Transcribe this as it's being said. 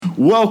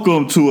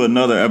Welcome to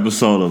another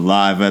episode of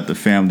Live at the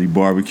Family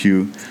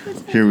Barbecue.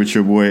 Here with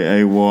your boy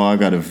AWOL. I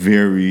got a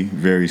very,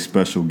 very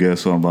special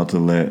guest who I'm about to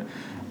let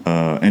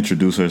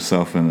introduce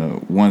herself in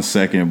 1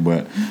 second,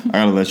 but I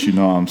gotta let you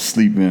know I'm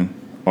sleeping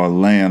or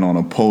laying on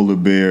a polar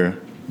bear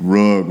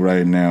rug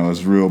right now.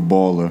 It's real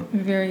baller.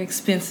 Very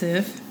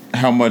expensive.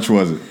 How much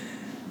was it?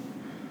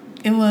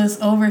 It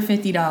was over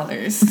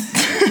 $50.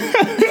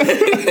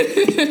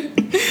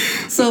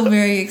 So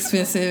very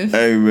expensive.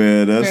 Hey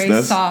man,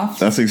 that's soft.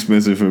 That's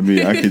expensive for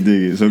me. I can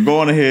dig it. So go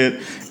on ahead,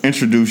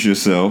 introduce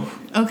yourself.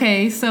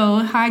 Okay, so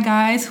hi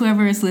guys,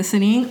 whoever is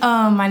listening.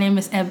 My name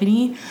is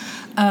Ebony.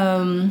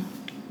 I'm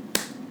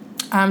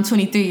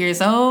 23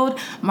 years old.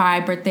 My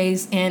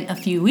birthday's in a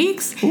few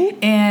weeks. Ooh.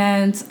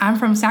 And I'm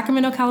from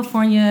Sacramento,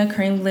 California,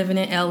 currently living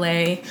in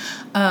LA.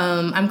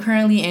 I'm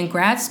currently in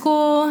grad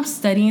school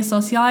studying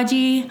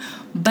sociology,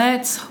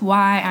 but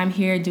why I'm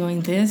here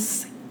doing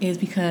this is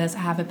because I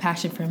have a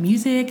passion for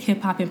music,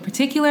 hip-hop in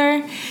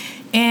particular,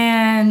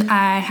 and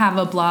I have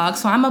a blog.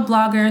 So I'm a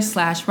blogger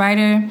 /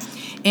 writer,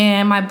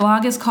 and my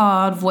blog is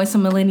called Voice of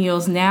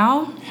Millennials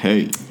Now.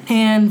 Hey.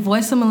 And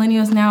Voice of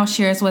Millennials Now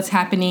shares what's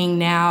happening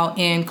now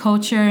in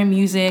culture,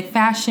 music,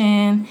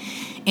 fashion,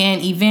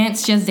 and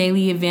events, just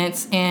daily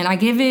events. And I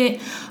give it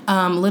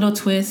little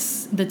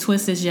twists. The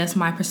twist is just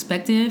my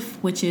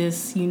perspective, which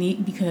is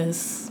unique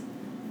because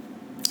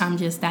I'm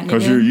just that nigga.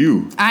 Because you're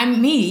you.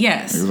 I'm me,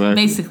 yes, exactly.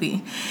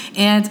 Basically.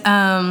 And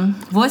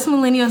Voice of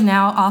Millennials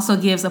Now also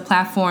gives a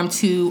platform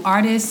to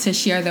artists to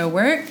share their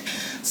work.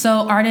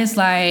 So artists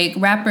like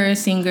rappers,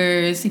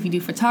 singers, if you do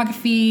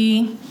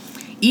photography,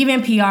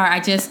 even PR.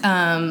 I just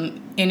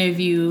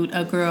interviewed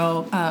a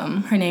girl.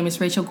 Her name is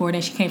Rachel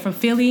Gordon. She came from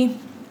Philly.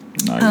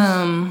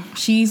 Nice.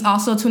 She's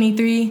also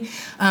 23.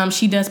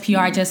 She does PR.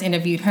 I just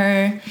interviewed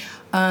her.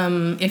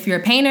 If you're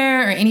a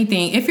painter or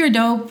anything, if you're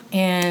dope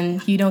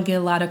and you don't get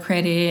a lot of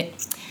credit,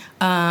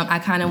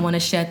 I kind of want to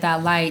shed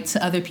that light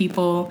to other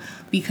people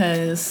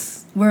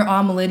because we're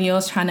all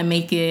millennials trying to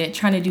make it,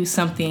 trying to do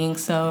something.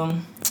 So,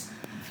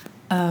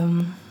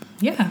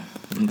 yeah.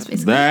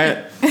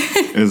 That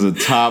is a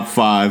top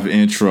 5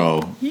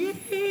 intro. Yeah.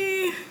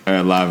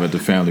 Live at the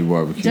Family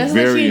Barbecue. Just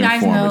very let you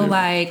guys informative. know,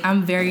 like,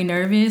 I'm very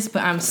nervous,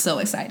 but I'm so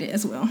excited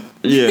as well.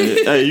 Yeah,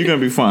 hey, you're gonna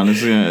be fine.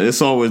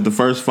 It's always the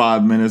first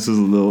 5 minutes is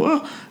a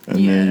little,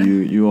 and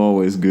then you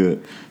always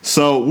good.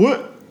 So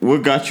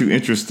what got you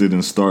interested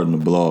in starting a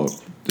blog?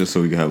 Just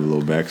so we can have a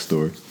little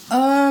backstory.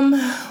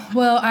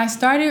 Well, I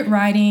started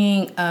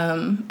writing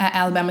at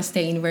Alabama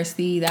State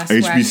University. That's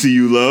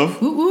HBCU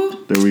love. Woo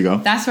woo. There we go.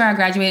 That's where I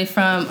graduated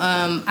from.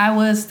 I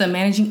was the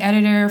managing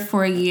editor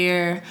for a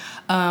year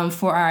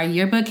for our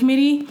yearbook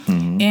committee.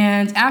 Mm-hmm.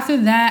 And after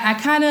that, I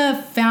kind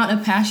of found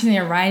a passion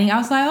in writing. I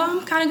was like, oh,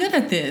 I'm kind of good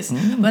at this.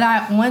 Mm-hmm. But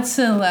I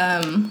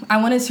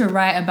wanted to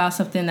write about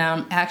something that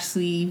I'm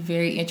actually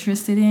very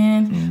interested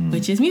in,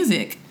 which is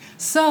music.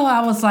 So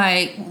I was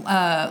like,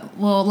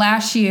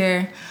 last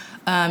year,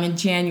 in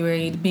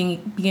January, the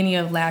beginning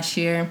of last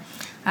year,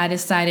 I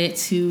decided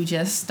to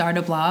just start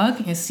a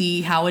blog and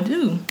see how it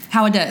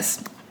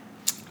does.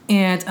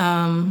 And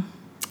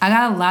I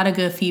got a lot of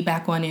good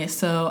feedback on it,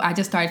 so I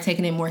just started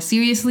taking it more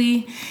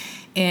seriously.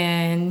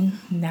 And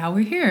now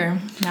we're here.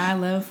 Now I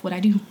love what I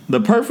do. The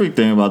perfect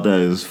thing about that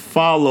is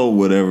follow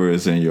whatever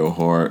is in your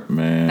heart,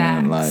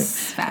 man.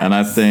 Facts. And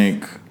I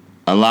think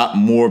a lot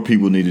more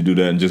people need to do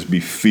that and just be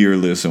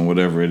fearless in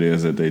whatever it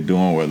is that they're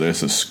doing, whether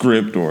it's a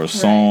script or a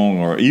song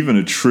or even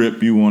a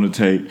trip you want to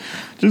take.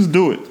 Just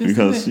do it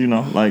because, you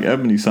know, like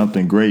Ebony,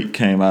 something great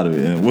came out of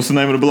it. And what's the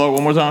name of the blog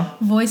one more time?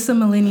 Voice of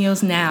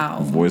Millennials Now.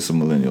 Voice of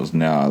Millennials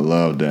Now. I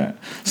love that.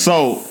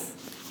 So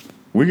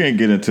we're going to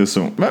get into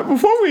some...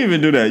 Before we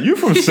even do that, you're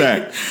from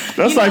Sac.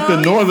 That's like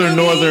the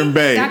northern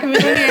Bay.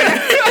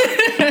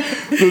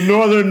 The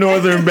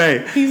northern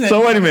Bay.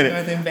 So wait a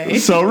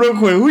minute. So real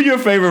quick, who's your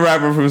favorite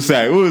rapper from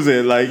Sac? Who is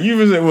it? Like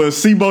was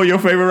Sebo your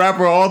favorite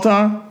rapper of all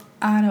time?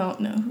 I don't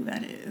know who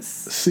that is.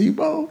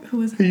 Sebo?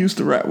 Who is that? He used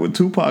to rap with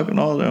Tupac and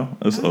all them.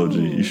 That's OG.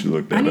 You should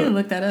look that up. I need to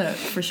look that up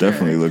for sure.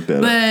 Definitely look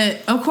that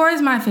up. But of course,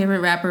 my favorite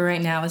rapper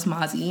right now is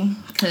Mozzie.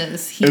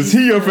 Is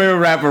he your favorite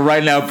rapper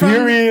right now?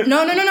 Period.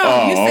 No.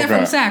 Oh, you said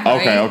from Sac,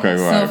 right? Okay.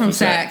 So right, from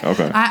Sac.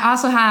 Okay. I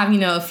also have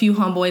a few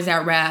homeboys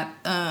that rap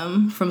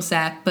from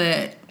Sac,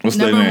 but what's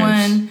number their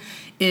names? one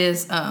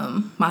is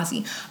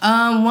Mozzie.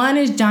 One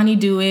is Johnny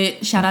Do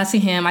It. Shout out to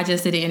him. I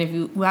just did an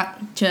interview. Well, I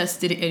just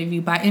did an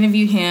interview, but I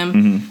interviewed him.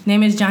 Mm-hmm.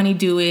 Name is Johnny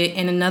Do It,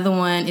 and another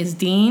one is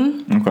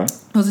Dean. Okay.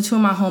 Those are two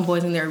of my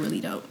homeboys, and they're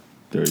really dope.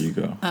 There you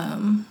go.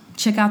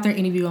 Check out their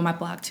interview on my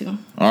blog too.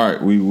 All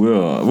right, we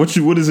will.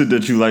 What is it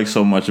that you like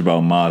so much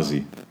about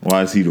Mozzie?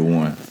 Why is he the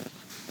one?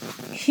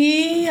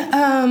 He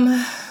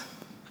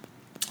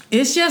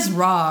it's just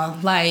raw.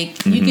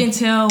 Like you can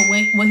tell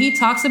what he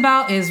talks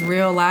about is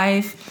real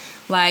life.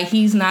 Like,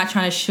 he's not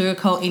trying to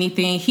sugarcoat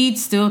anything. He'd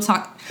still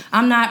talk.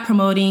 I'm not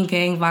promoting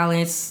gang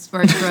violence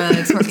or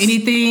drugs or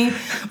anything,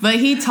 but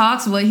he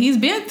talks what he's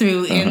been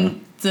through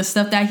and the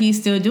stuff that he's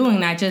still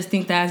doing. I just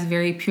think that's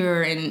very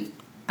pure, and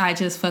I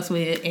just fucks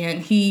with it,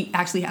 and he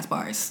actually has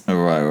bars.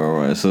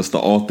 Right. So it's the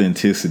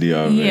authenticity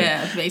of it.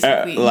 Yeah,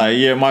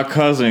 basically. My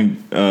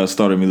cousin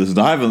started me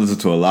listening. I haven't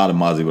listened to a lot of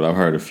Mozzie, but I've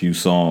heard a few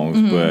songs.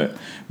 Mm-hmm. But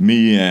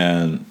me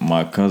and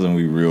my cousin,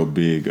 we real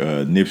big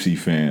Nipsey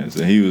fans,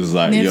 and he was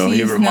like, "Yo,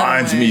 he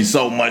reminds me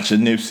so much of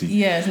Nipsey."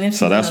 Yes, Nipsey.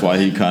 So that's why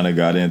he kind of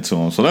got into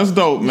him. So that's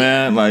dope,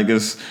 man. Like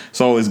it's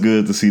always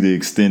good to see the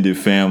extended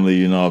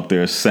family, up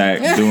there, Sack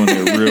doing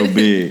it real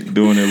big.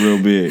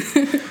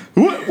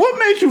 What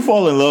made you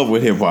fall in love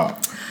with hip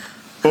hop?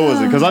 What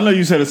was it? Because I know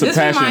you said it's a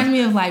passion. This reminds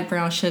me of like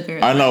Brown Sugar.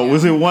 I know.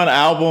 Was it one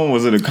album?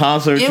 Was it a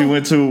concert you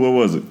went to? What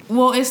was it?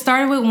 Well, it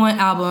started with one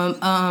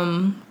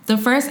album. The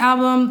first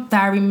album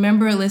that I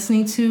remember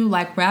listening to,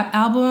 like rap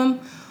album,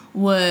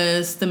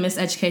 was The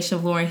Miseducation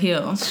of Lauryn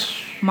Hill.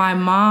 My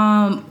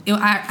mom,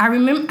 I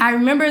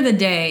remember the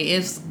day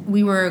is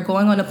we were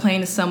going on a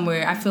plane to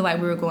somewhere. I feel like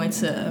we were going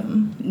to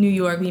New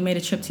York. We made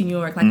a trip to New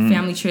York, like a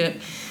family trip,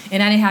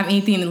 and I didn't have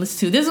anything to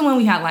listen to. This is when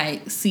we had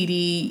like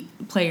CD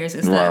players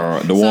and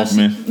stuff. Right. The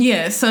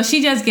Walkman. So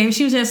she was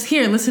just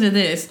here, listen to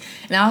this,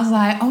 and I was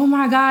like, oh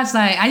my gosh,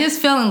 like I just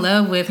fell in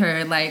love with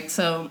her. Like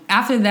so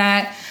after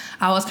that,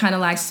 I was kind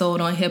of like sold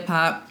on hip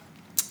hop.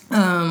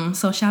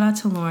 So shout out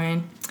to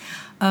Lauren.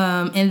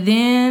 And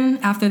then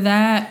after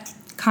that,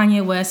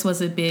 Kanye West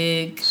was a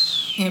big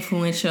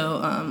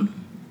influential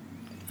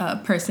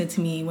person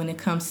to me when it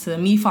comes to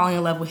me falling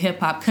in love with hip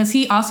hop, because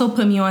he also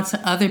put me on to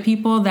other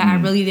people that I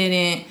really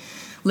didn't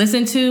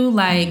listen to,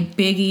 like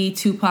Biggie,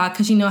 Tupac,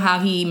 because you know how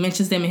he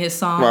mentions them in his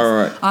songs.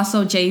 Right.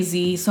 Also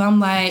Jay-Z. So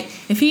I'm like,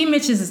 if he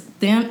mentions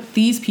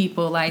these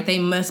people, like they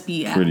must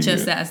be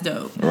just as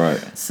dope. Right.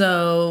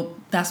 So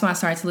that's when I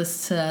started to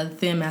listen to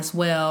them as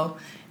well.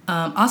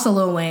 Also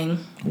Lil Wayne.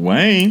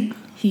 Wayne?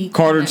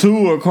 Carter 2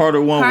 or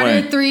Carter 1 Carter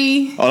Wayne?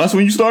 3. Oh, that's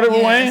when you started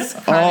with Wayne?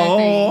 Carter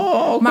 3.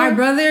 Okay.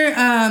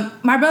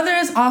 My brother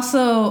is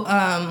also,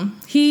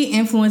 he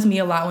influenced me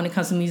a lot when it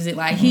comes to music.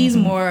 Like, he's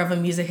more of a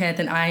music head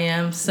than I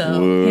am.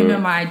 So, him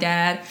and my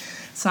dad.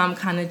 So, I'm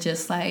kind of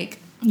just like,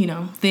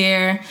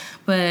 there.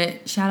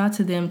 But shout out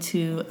to them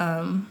too.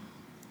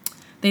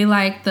 They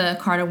like the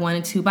Carter 1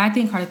 and 2, but I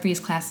think Carter 3 is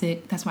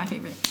classic. That's my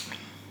favorite.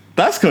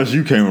 That's because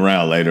you came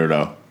around later,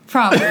 though.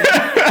 Probably.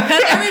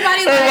 Because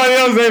everybody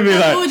else, they be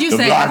like, who would you the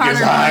say? block Carter is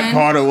hot, 1?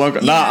 Carter 1.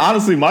 Yeah. Nah,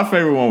 honestly, my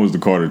favorite one was the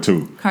Carter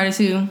 2. Carter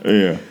 2?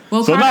 Yeah.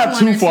 Well, so Carter not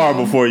too 1 or far 2.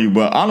 before you,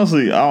 but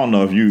honestly, I don't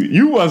know if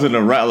you wasn't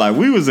around. Like,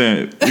 we was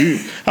in,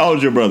 how old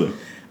is your brother?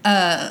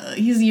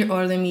 He's a year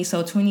older than me,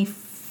 so 25.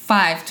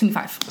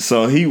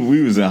 So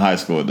we was in high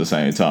school at the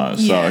same time.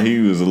 So he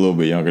was a little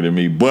bit younger than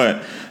me,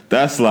 but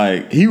that's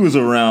like, he was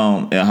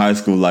around in high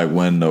school like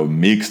when the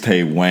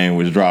mixtape Wayne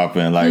was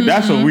dropping. Like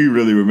that's what we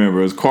really remember.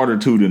 It was Carter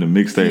 2 than the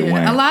mixtape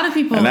Wayne. A lot of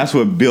people, and that's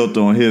what built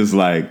on his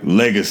like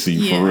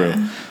legacy for real.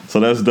 So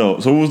that's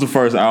dope. So what was the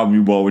first album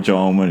you bought with your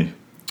own money?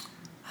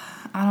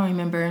 I don't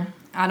remember.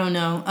 I don't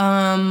know.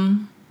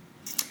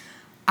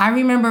 I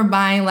remember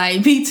buying like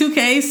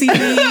B2K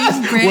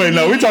CDs. Wait,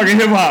 no, we're talking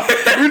hip hop. Wait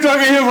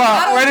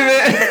a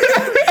minute.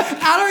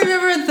 I don't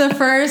remember the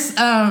first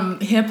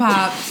hip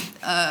hop.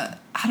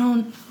 I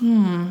don't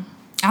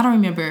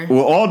remember.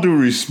 Well, all due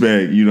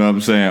respect, you know what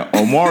I'm saying?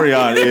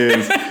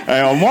 Omarion's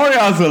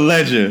a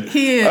legend.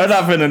 He is. I'm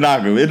not finna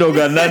knock him. It don't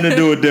got nothing to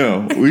do with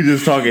them. We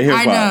just talking hip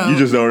hop. You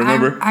just don't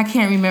remember? I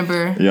can't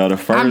remember. Yo, the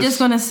first. I'm just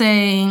gonna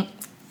say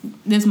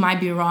this might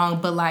be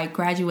wrong, but like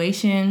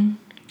Graduation.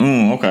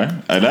 Okay.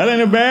 That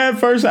ain't a bad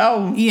first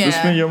album to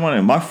spend your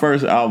money. My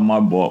first album I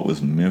bought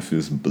was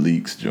Memphis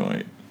Bleek's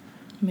joint.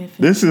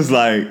 This is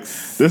like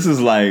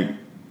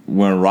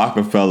when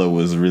Rockefeller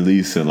was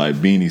releasing like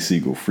Beanie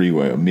Siegel,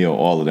 Freeway, Emil,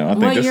 all of them. I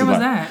think what year was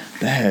that?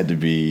 That had to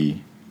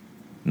be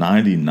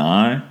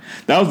 99.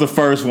 That was the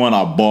first one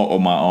I bought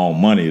with my own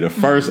money. The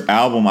first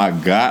album I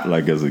got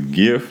like as a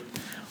gift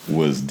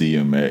was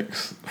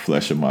DMX,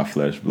 Flesh of My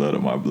Flesh, Blood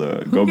of My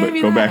Blood. Go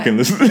back and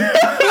listen.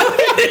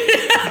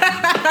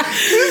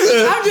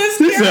 I'm just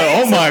curious. He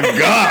said, "Oh my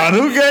God,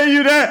 who gave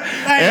you that?"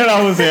 And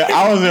I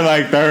was in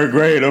like 3rd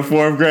grade or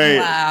 4th grade.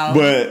 Wow.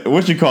 But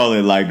what you call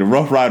it, like the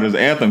Rough Riders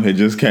anthem had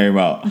just came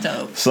out.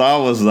 Dope. So I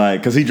was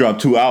like, because he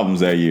dropped 2 albums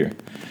that year.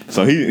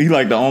 So he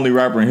like the only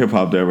rapper in hip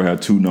hop to ever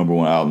have 2 number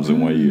 1 albums in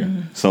 1 year.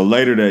 So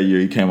later that year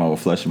he came out with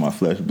Flesh of My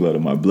Flesh, Blood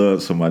of My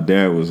Blood. So my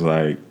dad was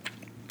like,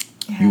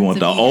 "You want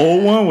the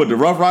old one with the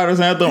Rough Riders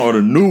anthem or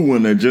the new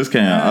one that just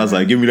came out?" I was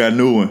like, "Give me that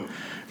new one.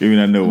 Give me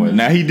that new one."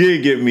 Now he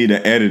did get me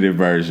the edited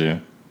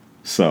version.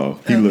 So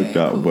he looked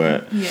up, cool.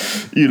 But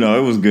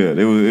it was good.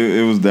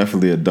 It was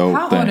definitely a dope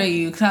thing. How old are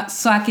you?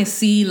 So I can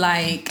see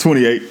like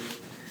 28.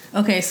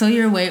 Okay, so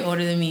you're way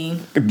older than me.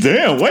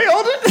 Damn, way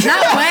older?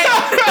 Not way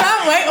older.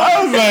 I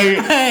was like,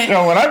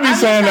 when I be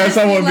saying that,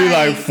 someone be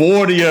like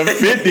 40 or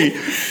 50. He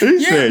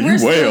said,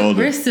 you way older.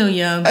 We're still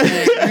young, but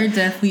you're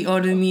definitely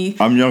older than me.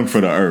 I'm young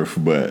for the earth,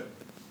 but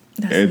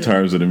in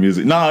terms of the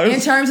music. No, in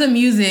terms of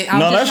music, I'm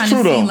just that's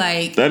trying true to see, though.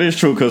 like, that is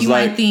true, because you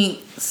like, might think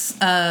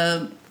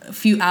a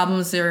few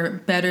albums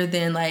are better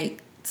than like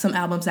some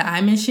albums that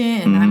I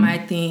mentioned, and I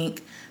might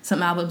think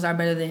some albums are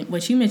better than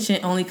what you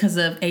mentioned only because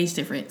of age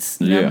difference.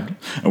 You know?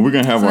 And we're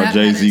gonna have our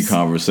Jay-Z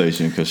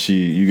conversation because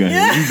you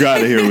got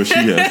to hear what she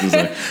has to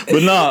say.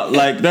 But no,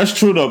 like that's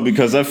true though,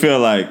 because I feel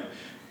like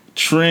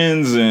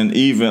trends and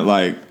even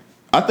like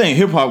I think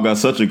hip hop got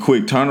such a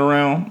quick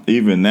turnaround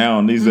even now,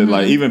 and these are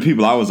like even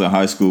people I was in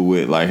high school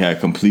with like had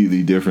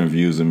completely different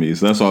views than me.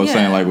 So that's what I was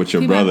saying, like with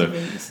your brother.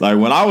 Like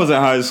when I was in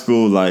high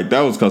school, like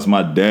that was because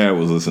my dad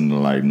was listening to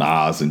like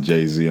Nas and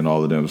Jay-Z and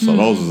all of them. So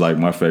those was like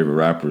my favorite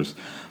rappers.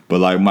 But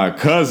like my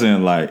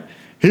cousin, like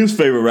his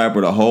favorite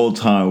rapper the whole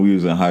time we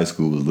was in high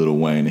school was Lil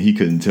Wayne, and he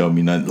couldn't tell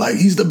me nothing. Like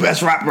he's the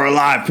best rapper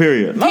alive,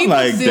 period. And I'm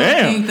like,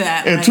 damn. In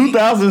like,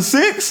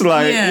 2006,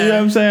 like you know what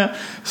I'm saying?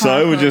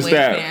 So it was just Wayne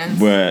that. Fans.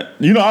 But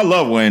you know, I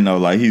love Wayne though.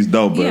 Like he's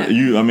dope. But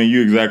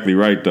you're exactly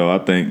right though. I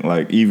think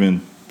like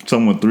even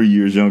someone 3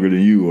 years younger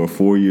than you or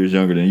 4 years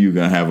younger than you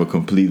gonna have a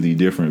completely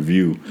different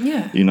view.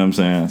 Yeah. You know what I'm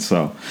saying?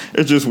 So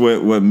it's just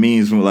what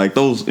means like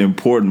those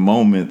important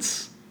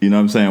moments. You know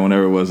what I'm saying?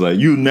 Whenever it was like,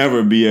 you'll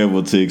never be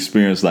able to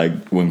experience like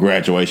when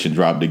graduation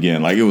dropped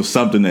again. Like it was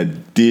something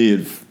that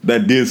did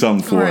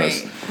something for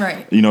us.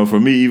 Right. You know, for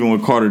me, even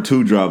when Carter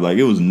 2 dropped, like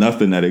it was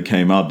nothing that it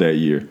came out that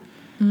year.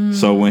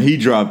 So when he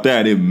dropped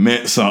that, it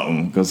meant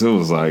something because it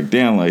was like,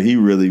 damn, like he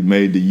really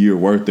made the year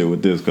worth it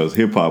with this because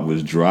hip hop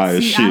was dry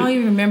as shit. I don't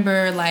even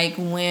remember like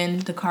when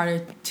the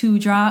Carter 2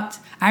 dropped.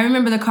 I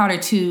remember the Carter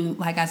 2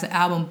 like as an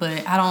album,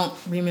 but I don't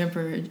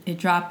remember it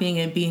dropping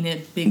and being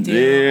a big deal.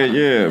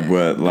 Yeah,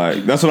 but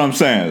like that's what I'm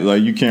saying.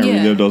 Like you can't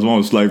relive those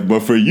moments. Like,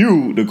 but for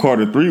you, the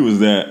Carter 3 was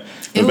that.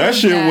 That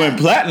shit went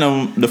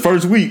platinum the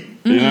first week.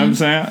 You know what I'm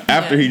saying?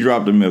 After he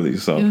dropped the Millie,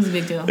 so it was a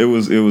big deal. It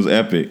was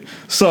epic.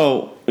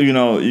 So you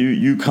know,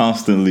 you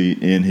constantly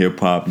in hip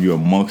hop, you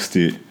amongst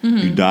it,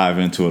 you dive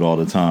into it all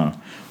the time.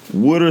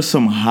 What are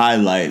some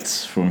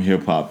highlights from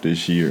hip hop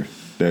this year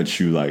that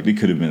you like? It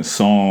could have been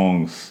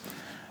songs,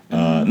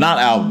 not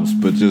albums,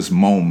 but just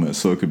moments.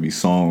 So it could be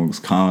songs,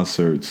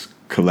 concerts,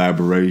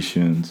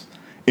 collaborations,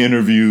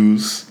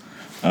 interviews,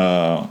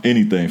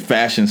 anything,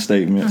 fashion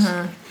statements.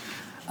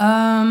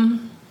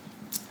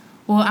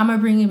 Well, I'm gonna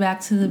bring it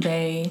back to the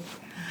Bay.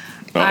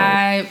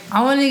 I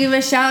want to give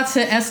a shout out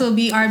to SOB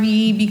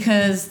RBE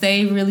because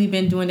they really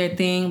been doing their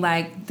thing.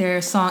 Like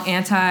their song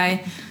 "Anti"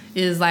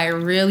 is like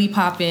really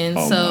popping.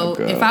 So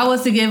if I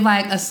was to give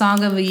like a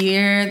song of the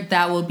year,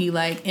 that would be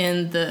like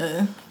in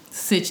the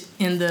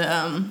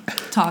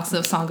talks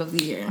of song of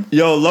the year.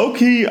 Yo, low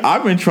key,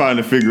 I've been trying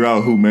to figure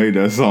out who made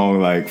that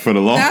song like for the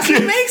longest. That's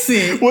what makes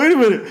it. Wait a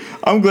minute.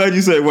 I'm glad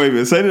you said. Wait a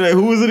minute. Say that.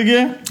 Who was it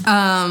again?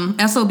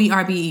 SOB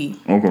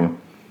RBE. Okay.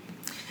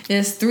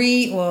 It's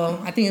 3.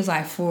 Well, I think it's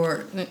like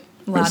 4.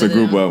 It's a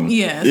group album.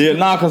 Yeah.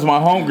 Yeah, because my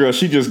homegirl,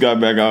 she just got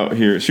back out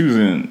here. She was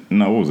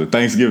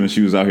Thanksgiving she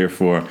was out here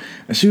for.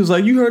 And she was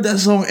like, you heard that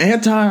song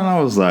Anti? And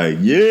I was like,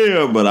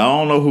 yeah, but I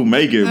don't know who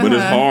make it, but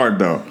it's hard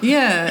though.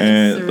 Yeah.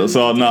 And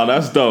so,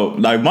 that's dope.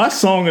 Like my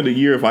song of the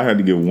year, if I had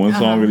to give one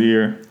song of the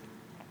year,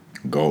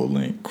 Gold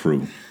Link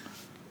Crew.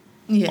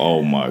 Yeah.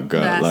 Oh my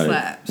God. That like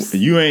slaps.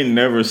 You ain't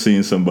never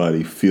seen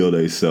somebody feel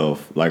they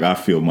self like I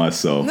feel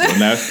myself.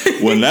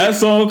 When that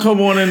song come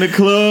on in the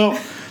club,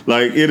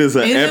 like it is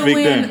an epic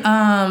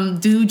thing.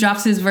 Dude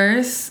drops his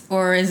verse,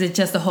 or is it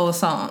just the whole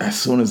song? As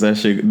soon as that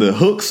shit, the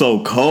hook's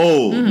so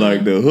cold.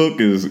 Like the hook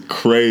is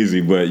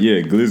crazy. But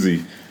yeah,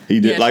 Glizzy, he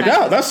did like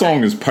that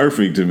song is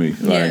perfect to me.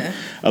 Like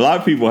a lot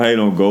of people hate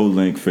on Gold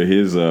Link for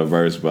his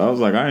verse, but I was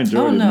like, I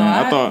enjoyed it,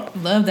 man. I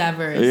love that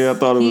verse. Yeah, I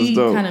thought it was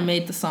dope. He kind of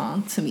made the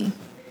song to me.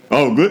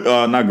 Oh, good.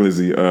 Not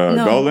Glizzy.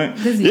 Gold Link.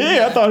 Glizzy,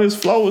 yeah, I thought his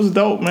flow was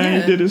dope, man.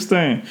 He did his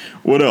thing.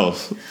 What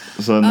else?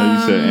 So I know you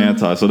said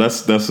Anti. So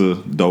that's a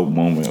dope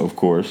moment, of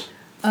course.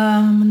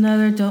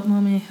 Another dope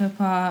moment in hip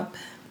hop.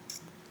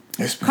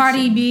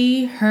 Cardi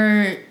B,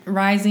 her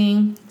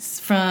rising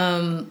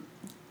from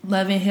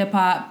loving hip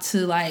hop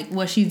to like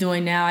what she's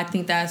doing now. I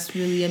think that's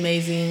really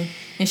amazing.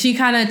 And she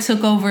kind of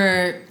took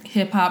over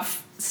hip hop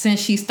since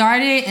she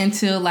started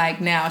until like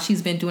now.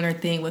 She's been doing her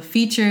thing with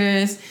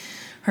features.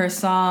 Her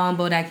song,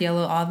 Bodak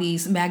Yellow, all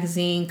these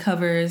magazine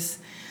covers.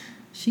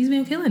 She's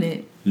been killing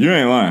it. You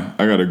ain't lying.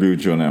 I got to agree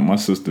with you on that. My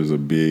sister's a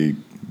big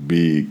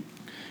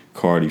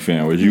Cardi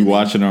fan. Was you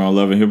watching her on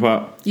Love and Hip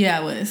Hop? Yeah,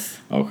 I was.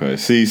 Okay.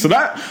 See, so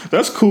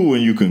that's cool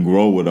when you can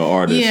grow with an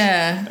artist.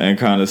 Yeah. And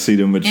kind of see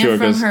them mature. And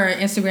from her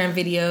Instagram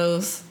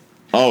videos.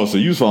 Oh, so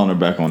you was following her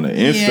back on the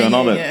Insta and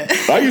all that.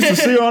 Yeah. I used to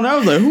see her on that. I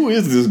was like, who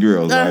is this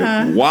girl?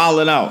 Like,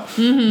 wilding out.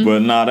 But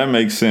nah, that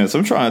makes sense.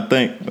 I'm trying to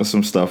think of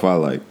some stuff I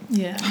like.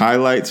 Yeah.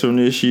 Highlights from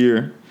this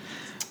year.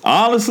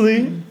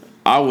 Honestly,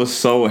 I was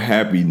so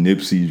happy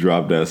Nipsey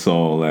dropped that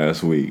song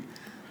last week.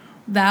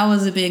 That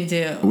was a big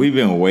deal. We've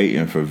been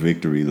waiting for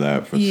Victory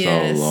Lap for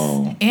so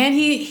long. And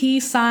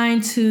he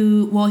signed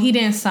to, well, he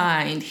didn't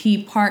sign.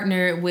 He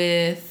partnered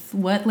with,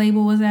 what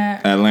label was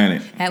that?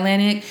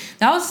 Atlantic.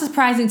 That was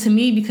surprising to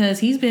me because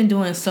he's been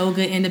doing so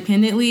good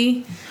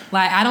independently.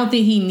 Like, I don't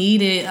think he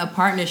needed a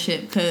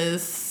partnership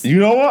because... You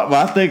know what?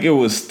 But I think it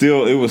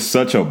was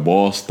such a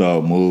bossed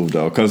up move,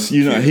 though. Because,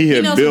 he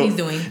knows what he's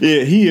doing.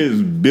 Yeah, he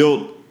has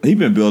built he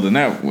been building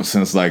that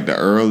since like the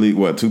early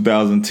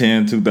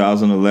 2010,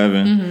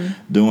 2011,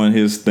 doing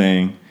his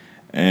thing.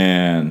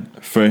 And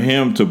for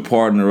him to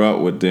partner up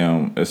with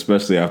them,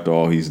 especially after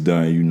all he's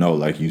done, you know,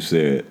 like you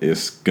said,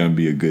 it's gonna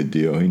be a good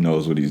deal. He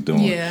knows what he's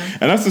doing. Yeah.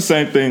 And that's the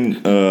same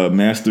thing,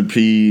 Master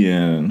P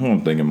and who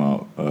I'm thinking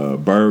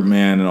about,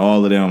 Birdman and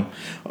all of them.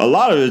 A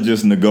lot of it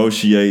just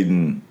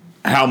negotiating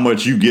how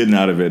much you getting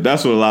out of it.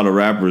 That's what a lot of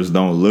rappers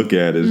don't look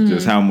at, is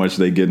just how much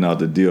they getting out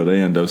the deal.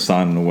 They end up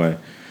signing away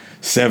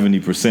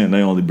 70%.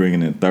 They only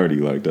bringing in 30.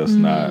 Like, that's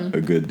not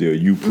a good deal.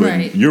 You're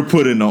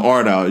putting the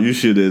art out. You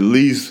should at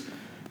least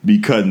be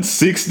cutting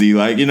 60,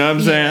 like, you know what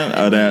I'm saying?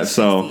 Of that. 60,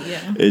 so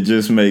it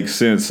just makes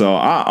sense. So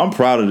I'm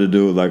proud of the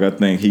dude. Like, I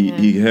think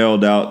he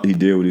held out, he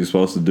did what he was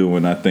supposed to do,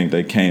 and I think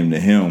they came to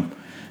him.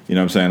 You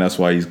know what I'm saying? That's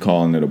why he's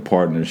calling it a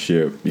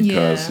partnership,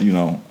 because, you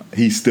know,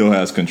 he still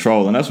has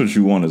control, and that's what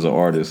you want as an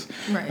artist.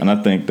 Right. And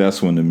I think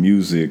that's when the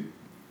music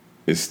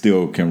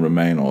still can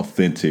remain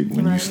authentic,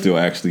 when you still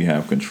actually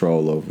have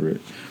control over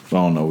it. I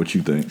don't know what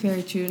you think.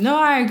 Very true. No,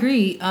 I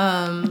agree.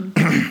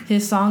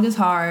 His song is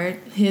hard.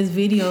 His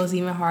video is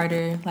even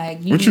harder.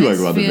 Like, what you like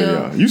about the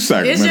video? You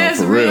Sacramento it's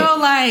just for real.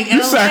 Like, you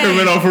LA.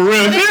 Sacramento for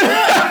real.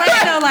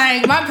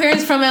 Like, my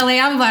parents from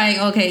LA. I'm like,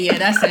 okay, yeah,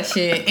 that's that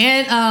shit.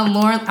 And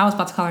Lauren, I was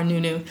about to call her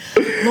Nunu.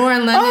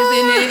 Lauren London's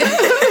in it.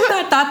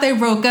 I thought they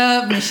broke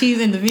up, but she's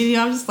in the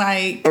video. I'm just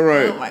like,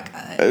 oh my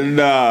god.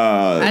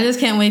 Nah. I just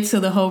can't wait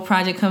till the whole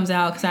project comes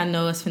out, because I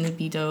know it's gonna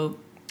be dope.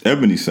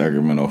 Ebony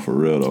Sacramento for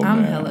real though,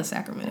 I'm man. hella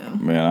Sacramento.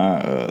 Man,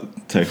 I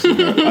texted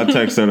her. I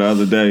texted her the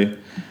other day.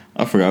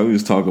 I forgot we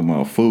was talking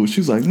about food. She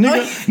was like,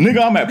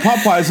 nigga, I'm at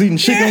Popeyes eating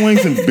chicken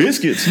wings and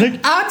biscuits, nigga.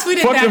 I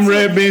tweeted fuck them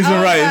red beans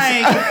and rice.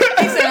 Like,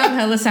 he said I'm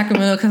hella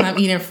Sacramento because I'm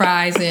eating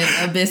fries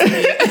and a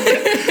biscuit.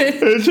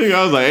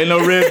 I was like, ain't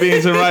no red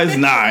beans and rice?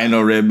 Nah, ain't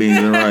no red beans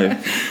and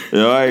rice.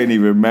 Yo, I ain't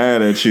even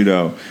mad at you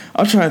though.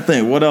 I'm trying to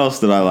think, what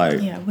else did I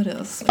like? Yeah, what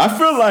else? I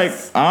feel like,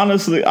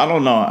 honestly, I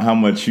don't know how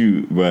much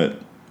but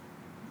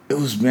it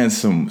was been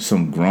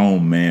some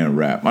grown man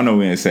rap. I know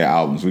we didn't say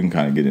albums. We can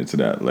kind of get into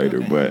that later.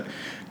 Okay. But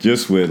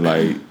just with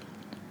like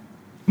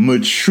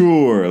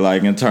mature,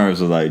 like in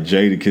terms of like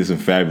Jadakiss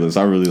and Fabulous,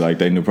 I really like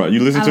that new project. You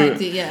listen to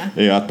it? Yeah.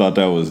 Yeah, I thought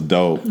that was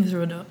dope. It was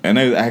real dope. And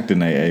they was acting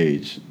their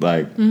age.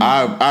 Like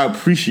I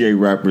appreciate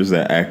rappers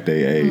that act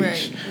their age.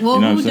 Right. Well,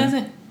 you know who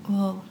doesn't?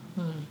 Well,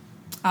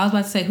 I was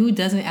about to say, who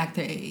doesn't act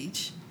their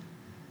age?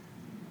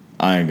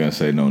 I ain't gonna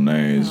say no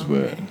names,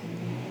 but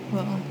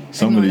well,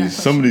 some of these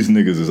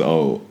niggas is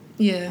old.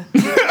 Yeah.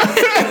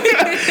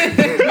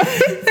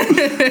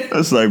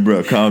 That's like,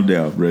 bro, calm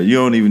down, bro. You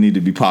don't even need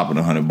to be popping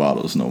 100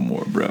 bottles no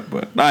more, bro.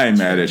 But I ain't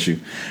mad at you.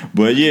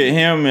 But yeah,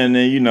 him and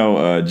then, you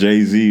know,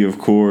 Jay-Z, of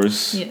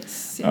course.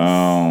 Yes.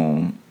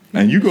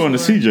 And you going to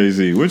see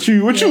Jay-Z. What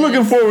you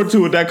looking forward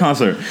to at that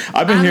concert?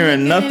 I've been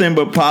hearing nothing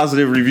but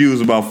positive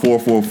reviews about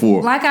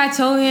 444. Like I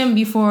told him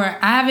before,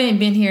 I haven't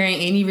been hearing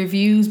any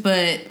reviews,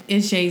 but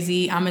it's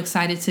Jay-Z. I'm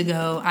excited to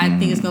go. I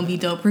think it's going to be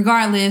dope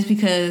regardless,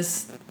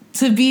 because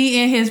to be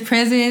in his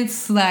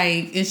presence,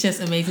 like, it's just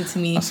amazing to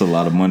me. That's a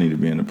lot of money to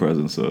be in the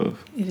presence of.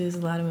 It is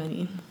a lot of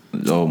money.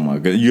 Oh my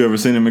god. You ever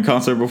seen him in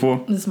concert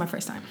before? This is my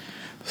first time.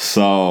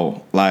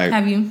 So, like...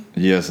 Have you?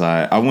 Yes,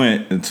 I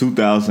went in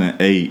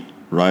 2008,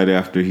 right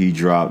after he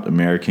dropped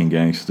American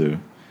Gangster.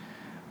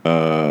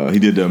 He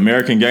did the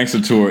American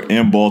Gangster tour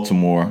in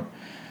Baltimore.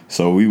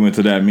 So we went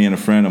to that, me and a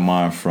friend of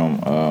mine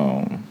from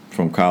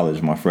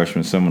college, my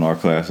freshman seminar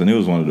class, and it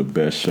was one of the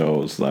best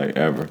shows like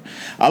ever.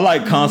 I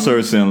like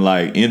concerts in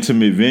like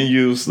intimate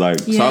venues, like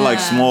so I like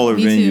smaller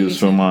venues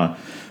for mine.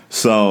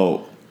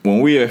 So when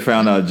we had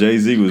found out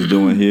Jay-Z was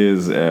doing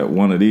his at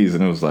one of these,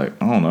 and it was like,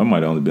 I don't know, it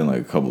might have only been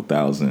like a couple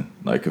thousand,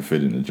 like could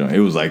fit in the joint.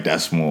 It was like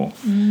that small,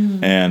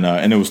 and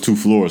it was 2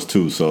 floors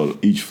too, so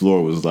each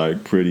floor was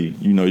like pretty,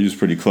 you know, he was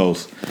pretty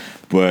close.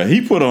 But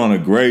he put on a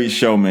great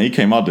show, man. He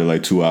came out there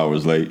like 2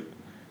 hours late,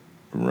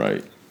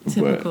 right?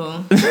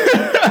 Typical.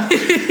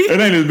 It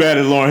ain't as bad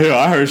as Lauryn Hill.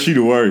 I heard she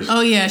the worst.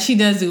 Oh yeah, she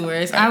does do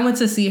worse. I went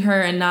to see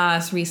her and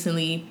Nas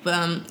recently,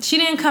 but she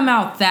didn't come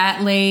out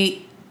that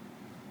late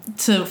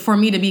for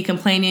me to be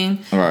complaining.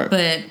 All right,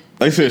 but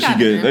they said she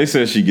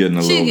getting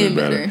a little bit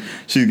better.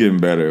 She's getting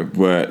better,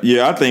 but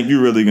yeah, I think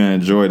you're really gonna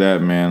enjoy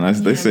that, man.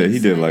 They said he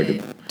did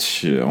like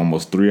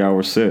almost 3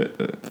 hour set.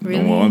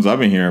 Really? The ones I've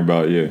been hearing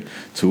about,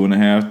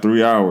 2.5,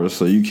 3 hours.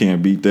 So you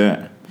can't beat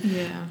that.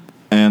 Yeah.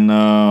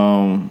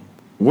 And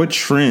what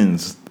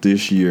trends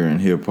this year in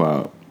hip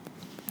hop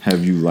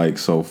have you liked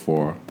so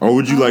far, or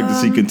would you like to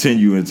see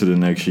continue into the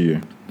next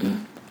year?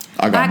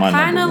 I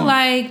kind of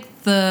like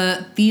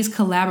these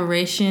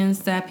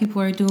collaborations that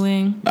people are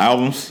doing.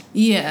 Albums?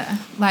 Yeah,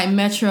 like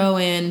Metro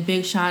and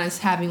Big Sean is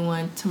having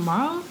one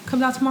tomorrow.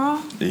 Comes out tomorrow.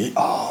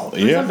 Oh,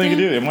 yeah, I think it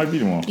is. It might be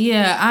tomorrow.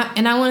 Yeah,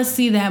 I want to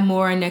see that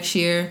more next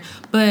year,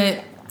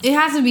 but it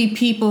has to be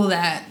people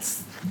that's.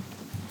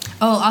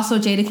 Oh, also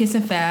Jadakiss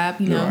and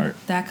Fab, you know,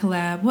 that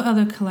collab. What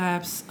other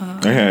collabs?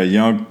 They had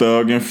Young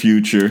Thug and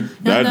Future.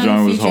 That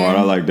joint was hard.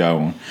 I like that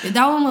one.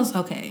 That one was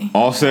okay.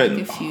 Offset. I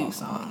like a few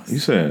songs. You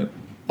said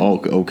Oh,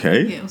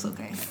 okay. Yeah, it was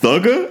okay.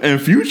 Thugger and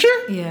Future?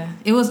 Yeah,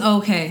 it was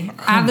okay.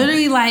 I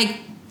literally like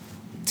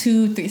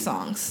 2-3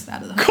 songs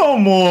out of the whole.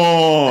 Come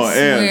on, I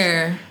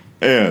swear.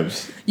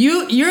 Ebs.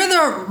 You're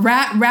the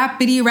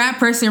rapidy rap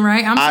person,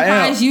 right? I'm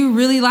surprised you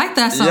really like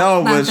that song.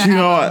 Yo, but you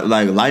know what?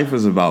 Like, life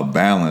is about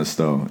balance,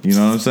 though. You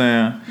know what I'm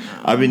saying?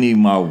 I been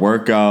needing my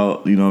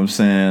workout, you know what I'm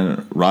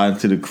saying? Riding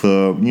to the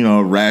club, you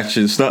know,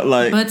 ratchet stuff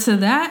like. But to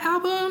that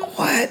album?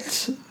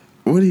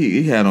 What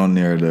he had on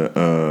there?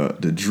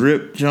 The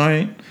drip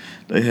joint.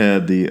 They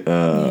had the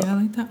I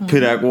like that one.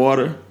 Pitak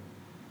water.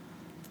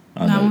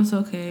 That one's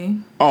okay.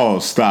 Oh,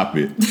 stop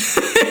it.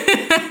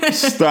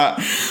 Stop.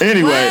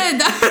 Anyway.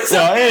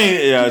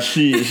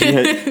 She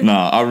had,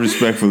 I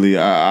respectfully,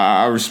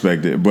 I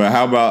respect it. But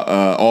how about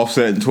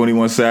Offset and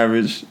 21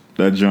 Savage,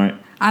 that joint?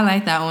 I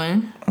like that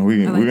one.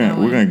 We're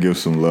gonna give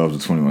some love to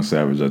 21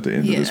 Savage at the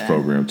end of this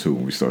program too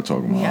when we start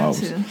talking about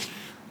albums.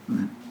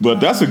 But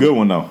that's a good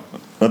one though.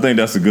 I think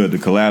that's the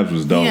collabs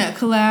was dope. Yeah,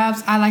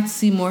 collabs. I like to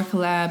see more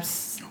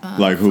collabs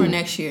like who? For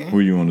next year. Who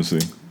you want to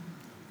see?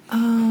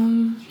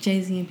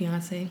 Jay-Z and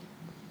Beyonce.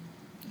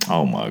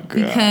 Oh my god!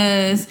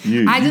 Because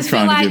I just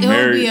feel like it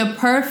would be a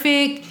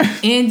perfect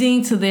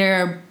ending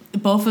to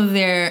both of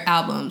their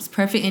albums.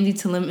 Perfect ending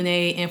to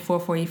Lemonade and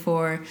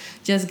 444.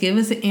 Just give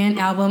us an end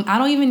album. I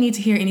don't even need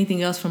to hear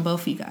anything else from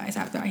both of you guys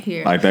after I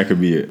hear. Like that could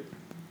be it.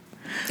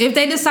 If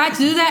they decide to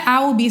do that,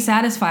 I will be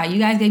satisfied. You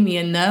guys gave me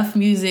enough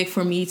music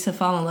for me to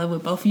fall in love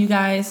with both of you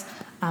guys.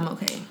 I'm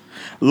okay.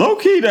 Low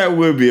key, that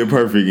would be a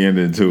perfect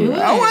ending to it.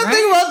 I want to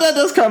think about that.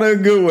 That's kind of a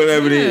good one,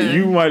 Ebony.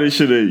 Yeah. You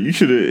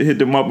should have hit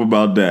them up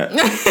about that.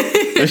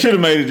 They should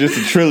have made it just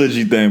a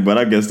trilogy thing, but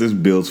I guess this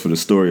builds for the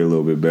story a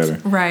little bit better.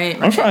 Right.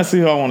 I'm trying to see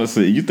who I want to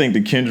see. You think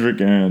the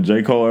Kendrick and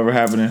J. Cole ever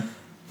happening?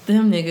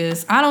 Them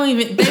niggas. I don't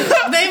even. They've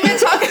been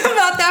talking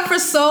about that for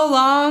so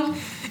long,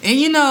 and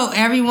you know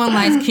everyone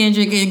likes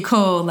Kendrick and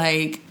Cole.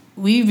 Like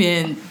we've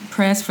been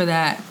pressed for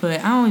that,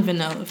 but I don't even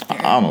know if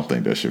I don't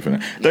think that shit for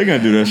them. They're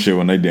gonna do that shit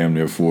when they damn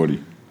near 40.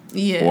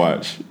 Yeah.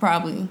 Watch.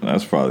 Probably.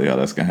 That's probably how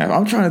that's gonna happen.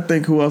 I'm trying to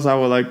think who else I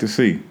would like to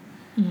see.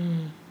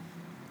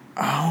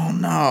 I don't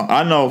know.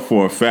 I know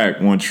for a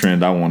fact one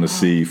trend I want to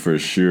see for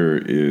sure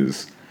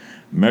is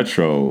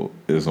Metro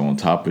is on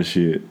top of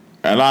shit.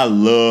 And I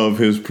love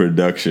his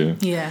production.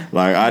 Yeah.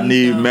 Like I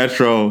need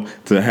Metro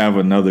to have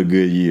another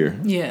good year.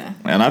 Yeah.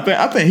 And I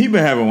think he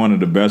been having one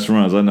of the best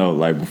runs. I know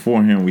like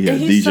before him we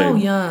had DJ. He's so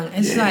young.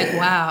 It's like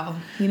wow,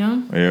 you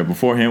know? Yeah,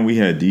 before him we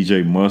had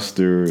DJ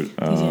Mustard.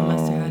 DJ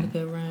Mustard had a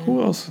good run.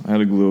 Who else had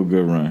a little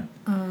good run?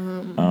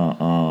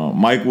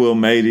 Mike Will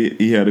made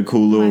it. He had a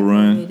cool little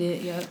run. Made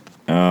it, yep.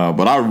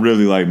 But I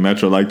really like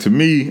Metro. Like to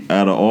me,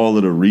 out of all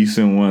of the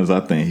recent ones, I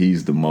think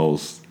he's the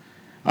most.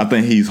 I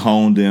think he's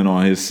honed in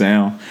on his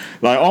sound,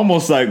 like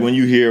almost like when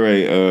you hear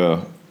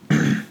a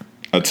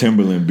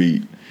Timberland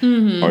beat,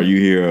 or you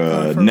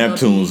hear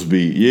Neptune's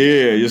beat.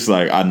 Yeah, just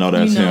like I know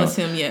that's him. It's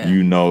him, yeah.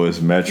 You know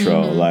it's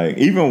Metro. Like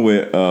even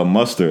with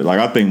Mustard, like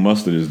I think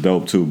Mustard is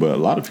dope too. But a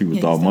lot of people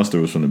thought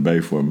Mustard was from the Bay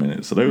for a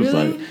minute, so they was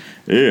like,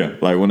 yeah,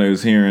 like when they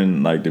was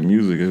hearing like the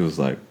music, it was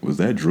like, was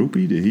that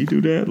Droopy? Did he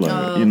do that?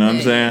 Like, you know what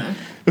I'm saying?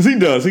 Because he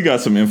does. He got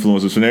some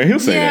influences from there. He'll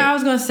say that. Yeah, I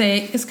was gonna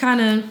say it's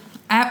kind of.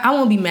 I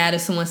won't be mad if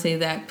someone say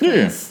that.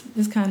 Because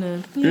it's kind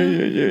of yeah.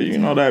 You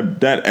know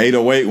that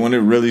 808 when it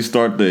really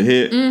start to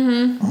hit.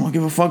 I don't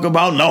give a fuck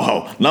about no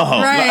ho.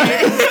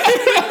 Right.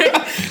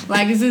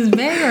 Like is this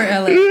Bay or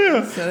LA?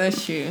 Yeah. So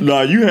that's true.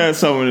 No, you had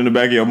something in the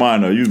back of your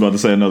mind though. You was about to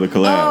say another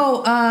collab.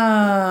 Oh,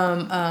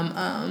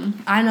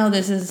 I know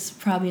this is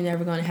probably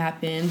never going to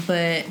happen,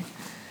 but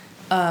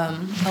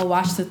a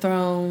Watch the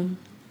Throne.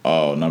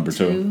 Oh, number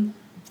 2.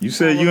 You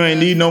said you ain't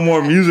need no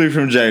more music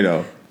from Jay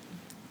though.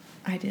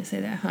 I did say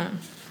that, huh?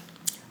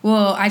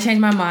 Well, I changed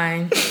my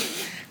mind.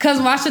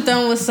 Because Watch the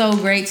Throne was so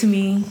great to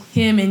me.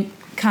 Him and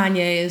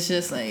Kanye is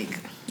just like,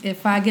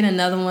 if I get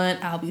another one,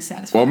 I'll be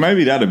satisfied. Well,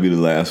 maybe that'll be the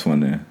last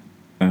one then.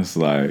 That's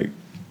like,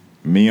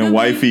 me and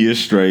wifey is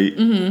straight.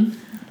 And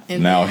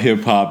now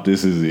hip-hop,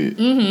 this is it.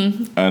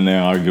 And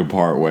now I can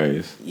part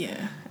ways.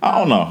 Yeah. I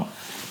don't know.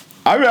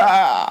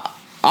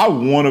 I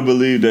want to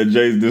believe that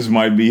this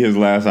might be his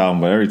last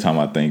album, but every time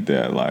I think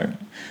that, like...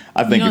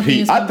 I think if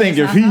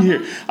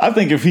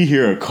he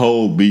hear a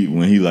cold beat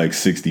when he like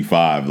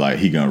 65, like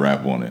he gonna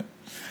rap on it.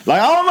 Like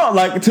I don't know,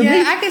 like to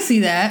me, I can see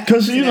that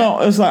because you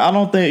know it's like I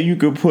don't think you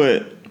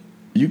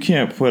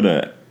can't put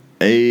a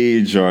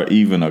age or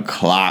even a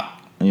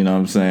clock. You know what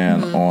I'm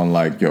saying on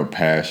like your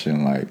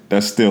passion. Like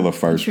that's still a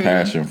first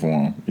passion for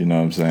him. You know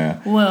what I'm saying?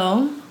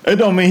 Well, it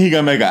don't mean he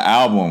gonna make an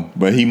album,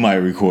 but he might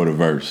record a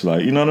verse.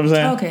 Like you know what I'm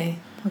saying?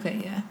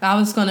 Okay, yeah. I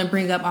was gonna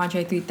bring up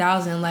Andre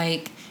 3000,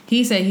 like.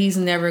 He said he's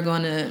never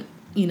going to,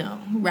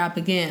 rap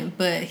again.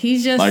 But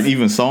he's just... Like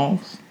even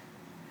songs?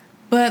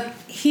 But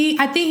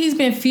I think he's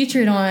been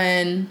featured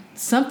on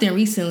something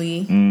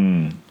recently.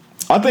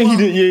 I think he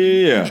did,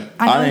 yeah.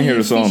 I didn't hear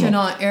the song. He was featured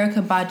on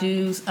Erykah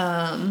Badu's...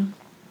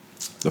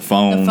 The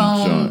phone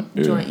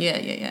joint.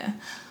 Yeah.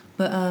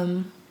 But,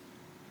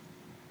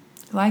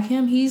 like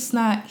him, he's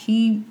not...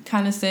 He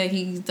kind of said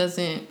he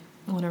doesn't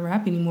want to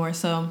rap anymore,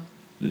 so...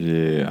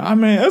 Yeah, I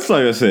mean, it's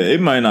like I said, it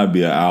might not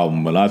be an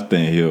album, but I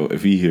think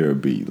if he hear a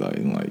beat, like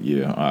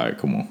yeah, all right,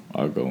 come on,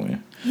 I'll go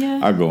in. Yeah,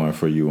 I'll go in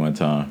for you one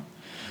time.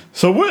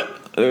 So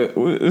what?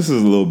 This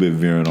is a little bit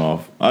veering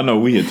off. I know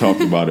we had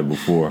talked about it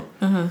before.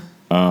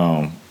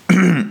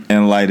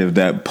 In light of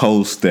that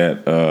post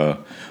that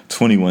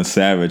 21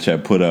 Savage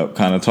had put up,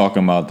 kind of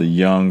talking about the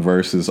young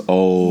versus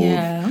old.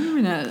 Yeah, let me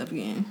bring that up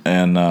again.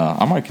 And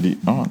I might. Did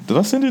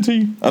I send it to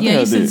you? I think I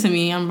you sent did. it to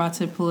me. I'm about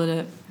to pull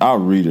it up. I'll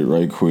read it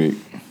right quick.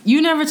 You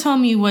never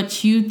told me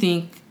what you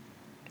think.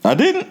 I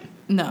didn't?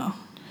 No.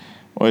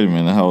 Wait a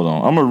minute, hold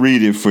on. I'm going to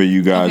read it for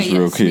you guys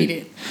real quick. Read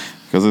it.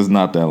 Because it's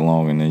not that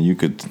long, and then you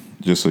could,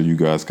 just so you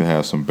guys could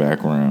have some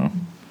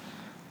background.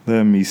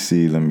 Let me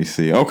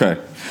see. Okay.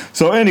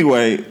 So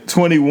anyway,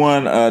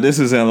 21, this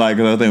is in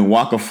I think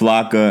Waka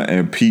Flocka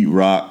and Pete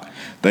Rock,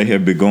 they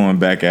have been going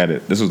back at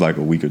it. This was like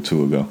a week or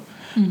two ago.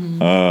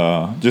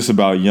 Just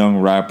about young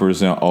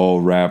rappers and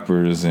old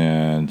rappers,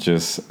 and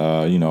just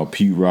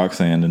Pete Rock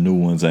saying the new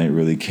ones ain't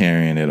really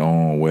carrying it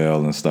on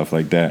well and stuff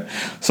like that.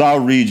 So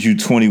I'll read you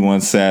 21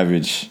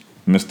 Savage,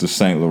 Mr.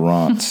 Saint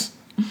Laurent's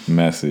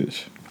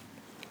message.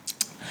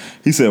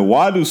 He said,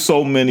 "Why do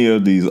so many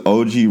of these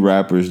OG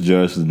rappers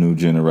judge the new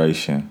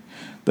generation?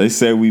 They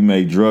say we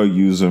make drug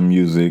user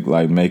music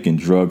like making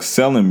drug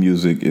selling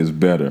music is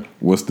better.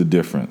 What's the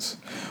difference?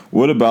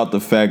 What about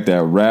the fact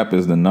that rap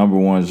is the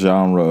 #1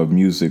 genre of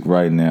music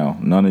right now?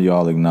 None of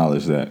y'all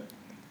acknowledge that.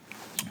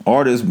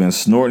 Artists been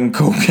snorting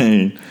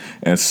cocaine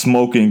and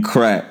smoking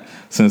crack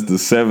since the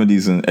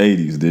 70s and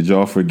 80s. Did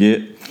y'all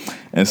forget?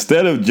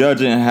 Instead of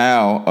judging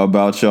how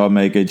about y'all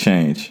make a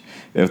change?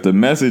 If the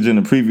message in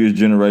the previous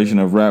generation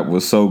of rap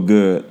was so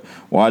good,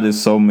 why did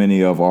so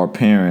many of our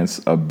parents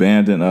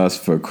abandon us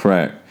for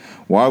crack?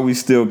 Why are we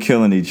still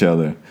killing each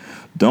other?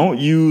 Don't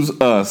use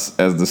us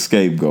as the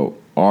scapegoat.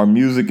 Our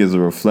music is a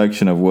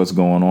reflection of what's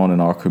going on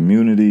in our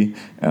community,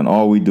 and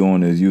all we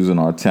doing is using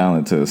our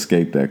talent to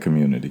escape that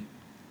community."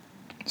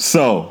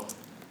 So,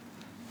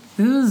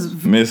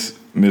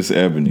 Miss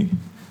Ebony.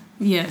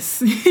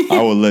 Yes.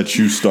 I will let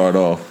you start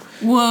off.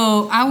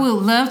 Well, I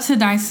would love to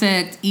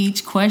dissect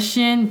each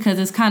question because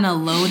it's kind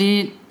of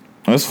loaded.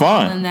 That's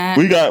fine.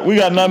 We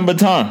got nothing but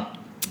time.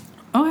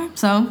 Okay,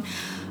 so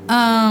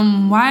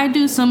why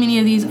do so many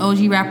of these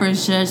OG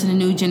rappers judge the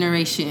new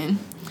generation?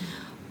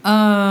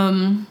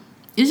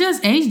 It's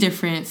just age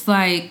difference.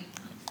 Like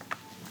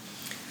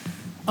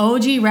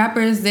OG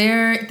rappers,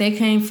 they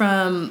came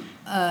from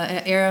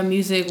an era of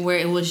music where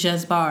it was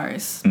just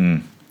bars.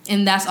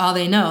 And that's all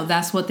they know.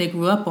 That's what they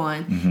grew up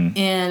on.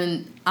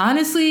 And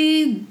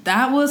honestly,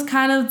 that was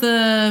kind of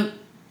the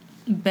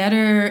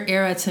better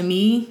era to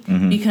me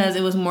because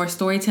it was more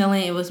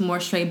storytelling. It was more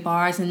straight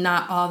bars and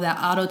not all that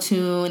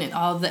auto-tune and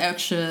all the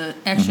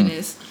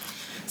extraness.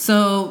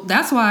 So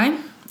that's why.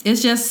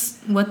 It's just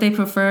what they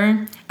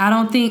prefer. I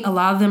don't think a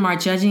lot of them are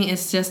judging.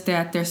 It's just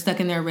that they're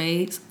stuck in their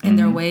ways,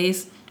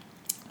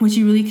 which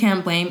you really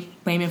can't blame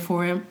it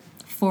for it.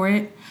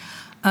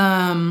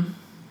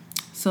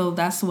 So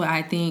that's what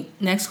I think.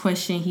 Next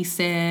question, he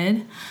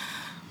said,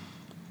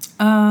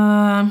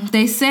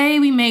 they say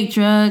we make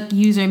drug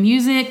user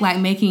music like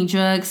making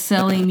drug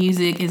selling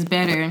music is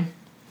better.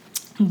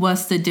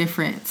 What's the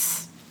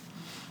difference?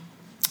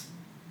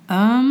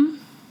 I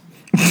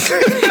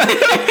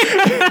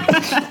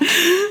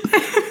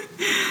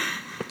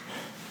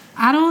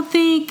don't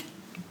think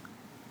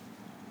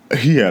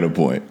he had a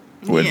point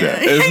with that.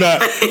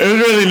 It's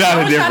really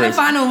not a difference. Trying to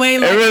find a way.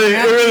 It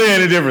really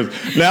ain't a difference.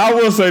 Now I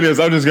will say this.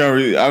 I'm just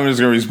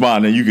gonna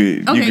respond, and you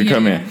could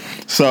come in.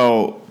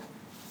 So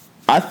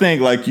I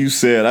think, like you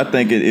said, I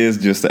think it is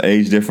just the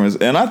age difference,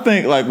 and I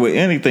think like with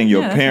anything,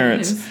 your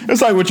parents,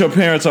 it's like with your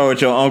parents or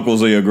with your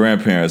uncles or your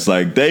grandparents.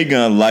 Like they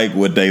gonna like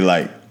what they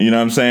like. You know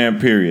what I'm saying?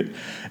 Period.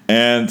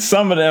 And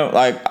some of them,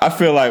 like I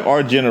feel like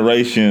our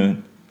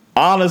generation,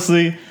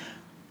 honestly,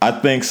 I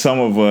think some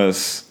of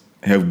us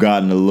have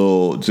gotten a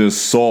little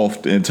just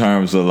soft in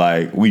terms of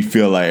like we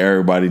feel like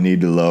everybody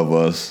need to love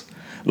us.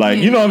 Like,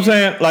 you know what I'm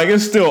saying? Like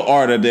it's still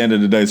art at the end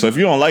of the day. So if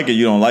you don't like it,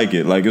 you don't like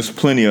it. Like it's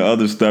plenty of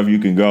other stuff you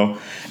can go.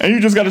 And you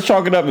just got to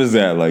chalk it up as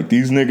that. Like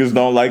these niggas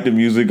don't like the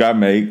music I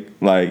make.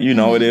 Like, you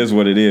know, it is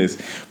what it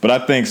is. But I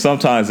think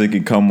sometimes it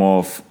can come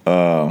off,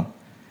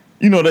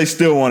 they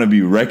still want to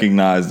be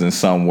recognized in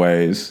some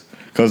ways.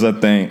 Because I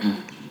think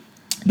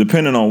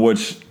depending on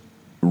which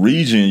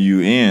region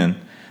you in,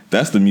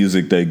 that's the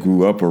music they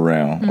grew up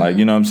around. Like,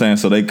 you know what I'm saying?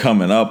 So they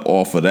coming up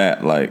off of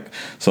that. Like,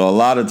 so a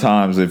lot of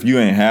times if you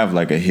ain't have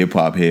like a hip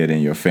hop head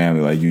in your family,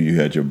 like you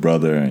had your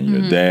brother and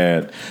your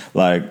dad,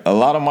 like a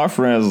lot of my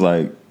friends,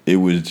 like it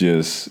was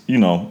just,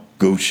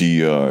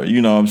 Gucci or,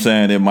 you know what I'm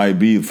saying? It might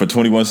be for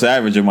 21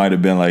 Savage, it might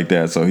have been like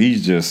that. So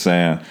he's just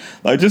saying,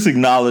 like, just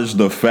acknowledge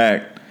the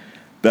fact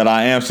that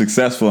I am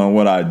successful in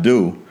what I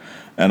do.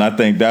 And I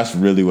think that's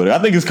really what I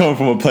think it's coming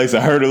from a place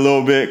that hurt a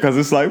little bit because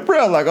it's like,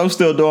 bro, like I'm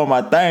still doing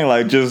my thing.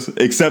 Like just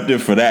accept it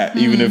for that,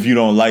 even if you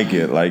don't like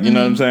it. Like, you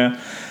know what I'm saying?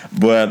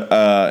 But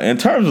in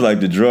terms of like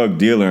the drug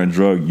dealer and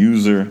drug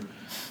user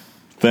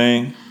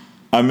thing,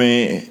 I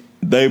mean,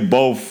 they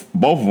both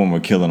of them are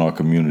killing our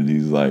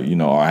communities, like, you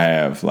know, or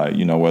have, like,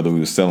 you know, whether we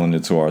were selling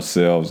it to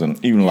ourselves,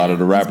 and even a lot of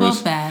the rappers. It's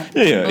both bad.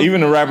 Yeah, both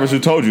even the rappers bad.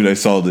 who told you they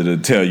sold it to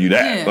tell you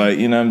that. Yeah. Like,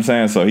 you know what I'm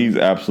saying? So he's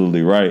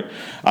absolutely right.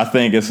 I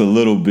think it's a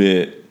little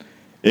bit,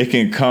 it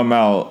can come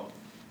out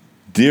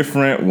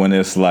different when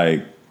it's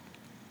like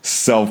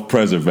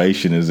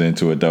self-preservation is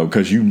into it, though,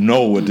 because you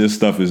know what this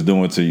stuff is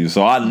doing to you.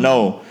 So I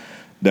know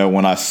that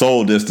when I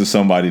sold this to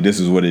somebody, this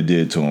is what it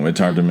did to them. It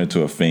turned them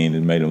into a fiend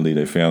and made them leave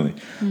their family.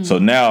 So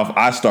now if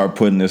I start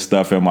putting this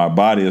stuff in my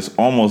body, it's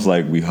almost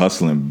like we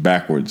hustling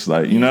backwards.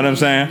 Like, you know what I'm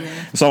saying?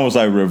 Yeah. It's almost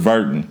like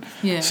reverting.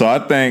 Yeah. So I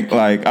think,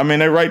 like, I mean,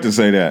 they're right to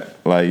say that.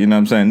 Like, you know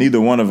what I'm saying? Neither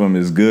one of them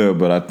is good,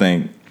 but I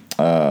think...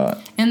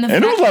 and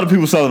there was a lot of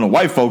people selling to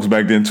white folks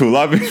back then, too. A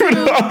lot of people, you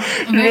know what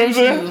I'm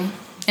saying? True.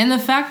 And the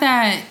fact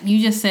that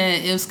you just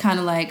said it was kind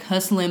of like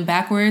hustling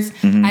backwards,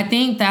 I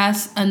think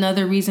that's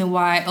another reason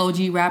why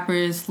OG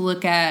rappers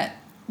look at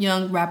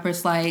young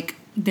rappers like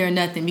they're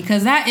nothing.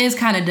 Because that is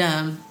kind of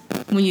dumb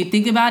when you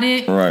think about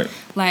it. Right.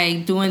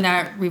 Like doing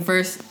that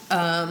reverse,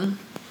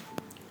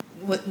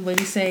 what do you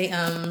say?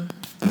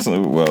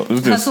 So, well,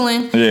 it's just,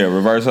 hustling. Yeah,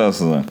 reverse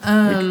hustling. We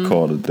can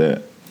call it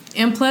that.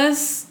 And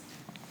plus,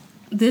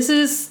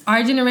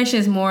 our generation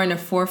is more in the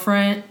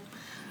forefront.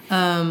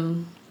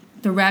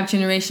 The rap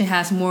generation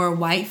has more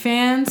white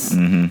fans.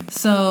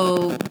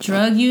 So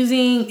drug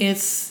using,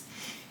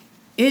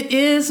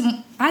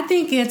 I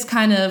think it's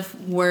kind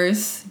of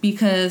worse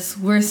because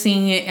we're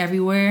seeing it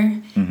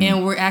everywhere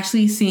and we're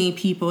actually seeing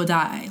people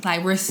die.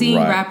 Like we're seeing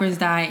rappers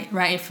die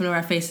right in front of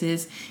our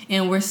faces,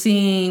 and we're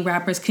seeing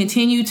rappers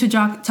continue to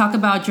talk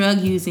about drug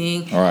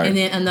using, and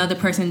then another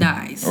person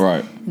dies.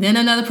 Right. Then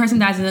another person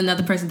dies and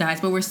another person dies,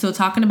 but we're still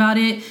talking about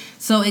it.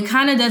 So it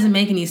kind of doesn't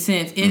make any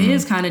sense. It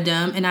is kind of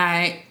dumb, and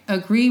I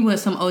agree with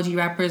some OG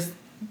rappers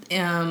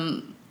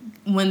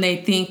when they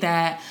think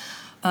that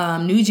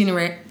new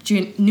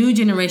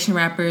generation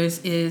rappers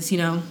is, you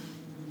know,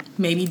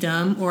 maybe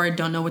dumb or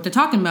don't know what they're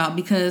talking about,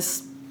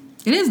 because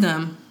it is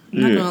dumb.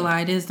 I'm not gonna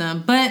lie, it is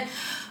dumb. But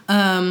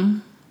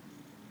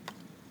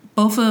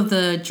both of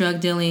the drug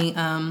dealing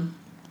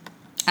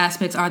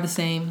aspects are the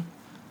same.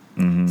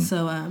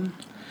 So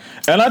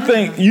and I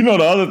think, you know,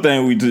 the other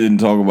thing we didn't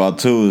talk about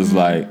too is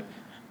like,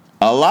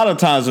 a lot of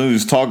times when we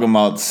was talking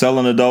about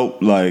selling the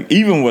dope, like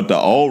even with the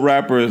old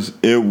rappers,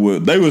 they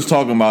was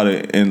talking about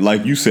it, and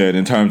like you said,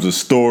 in terms of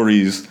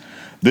stories.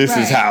 This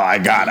is how I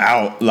got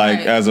out, like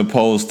as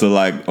opposed to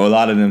like a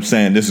lot of them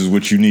saying this is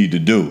what you need to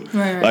do.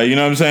 Like, you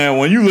know what I'm saying?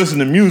 When you listen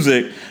to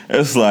music,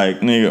 it's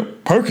like,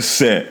 nigga,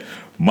 Percocet,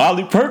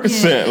 Molly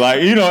Percocet.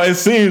 Like, you know, it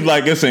seems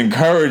like it's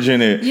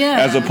encouraging it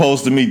as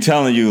opposed to me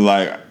telling you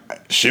like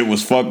shit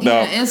was fucked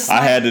up.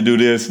 I had to do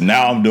this.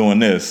 Now I'm doing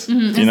this. You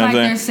know what I'm saying?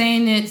 They're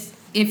saying it's,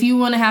 if you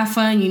want to have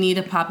fun, you need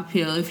to pop a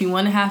pill. If you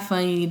want to have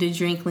fun, you need to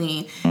drink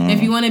lean.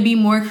 If you want to be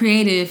more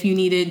creative, you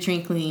need to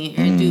drink lean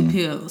and do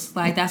pills.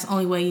 Like, that's the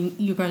only way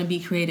you're going to be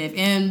creative.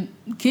 And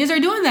kids are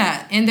doing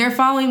that, and they're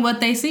following what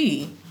they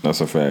see.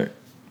 That's a fact.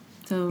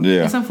 So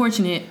it's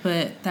unfortunate,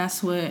 but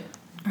that's what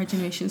our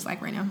generation is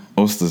like right now.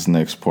 What's this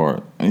next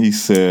part? He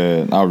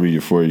said, I'll read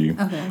it for you.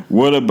 Okay.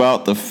 What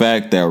about the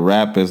fact that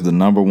rap is the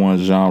number one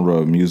genre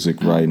of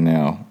music right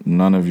now?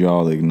 None of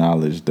y'all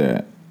acknowledge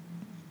that.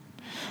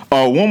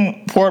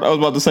 One part I was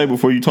about to say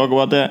before you talk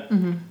about that,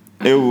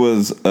 it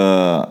was,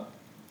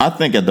 I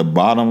think at the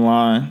bottom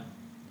line,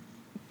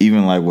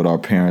 even like with our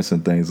parents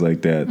and things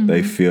like that,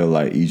 they feel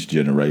like each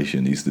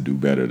generation needs to do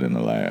better than the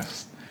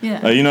last.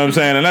 Yeah. You know what I'm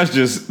saying? And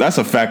that's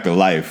a fact of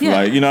life. Yeah.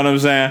 Like, you know what I'm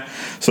saying?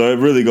 So it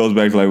really goes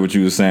back to like what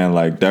you were saying,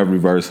 like that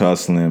reverse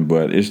hustling,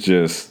 but it's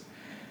just,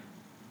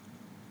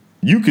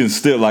 you can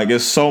still, like,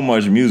 it's so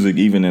much music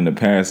even in the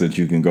past that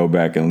you can go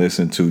back and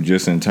listen to,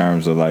 just in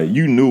terms of like,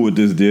 you knew what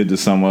this did to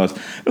some of us.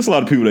 There's a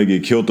lot of people that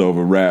get killed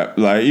over rap,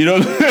 like, you know,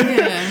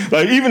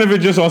 like even if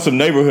it's just on some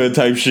neighborhood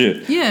type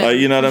shit, like,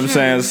 you know what I'm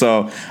saying?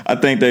 So I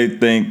think they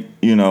think,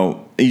 you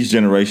know, each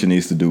generation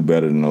needs to do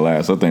better than the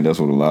last. I think that's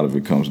what a lot of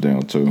it comes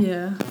down to.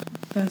 Yeah,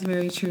 that's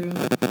very true.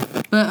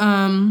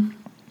 But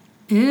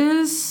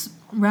is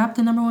rap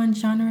the number one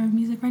genre of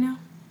music right now?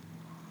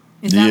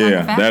 Is that like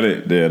a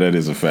fact? That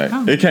is a fact.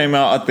 Oh. It came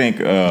out, I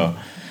think,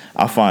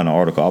 I'll find an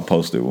article, I'll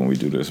post it when we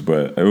do this,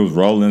 but it was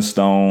Rolling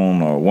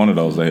Stone or one of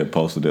those that had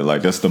posted it.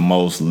 Like, that's the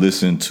most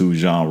listened to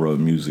genre of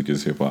music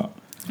is hip hop.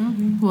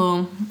 Okay.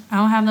 Well, I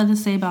don't have nothing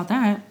to say about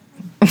that.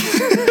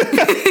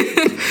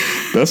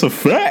 That's a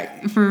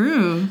fact. For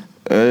real.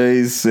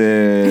 He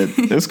said,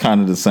 it's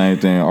kind of the same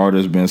thing.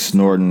 Artists been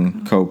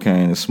snorting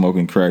cocaine and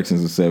smoking crack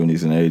since the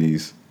 70s and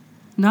 80s.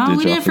 No,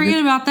 we didn't forget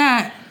about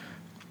that.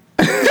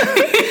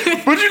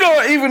 But you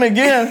know, even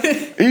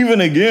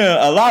again,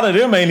 a lot of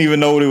them ain't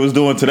even know what it was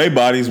doing to their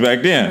bodies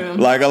back then.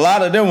 True. Like, a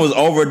lot of them was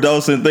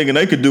overdosing, thinking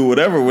they could do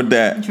whatever with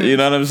that. True. You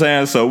know what I'm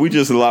saying? So we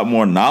just a lot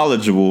more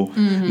knowledgeable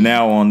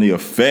now on the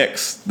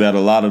effects that a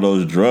lot of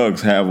those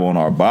drugs have on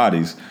our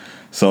bodies.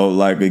 So,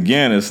 like,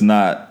 again, it's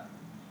not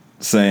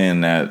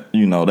saying that,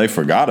 you know, they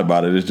forgot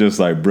about it. It's just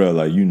like, bro,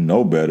 like, you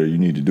know better. You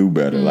need to do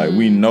better. Like,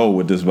 we know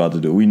what this is about to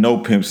do. We know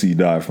Pimp C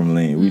died from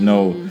lean. We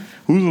know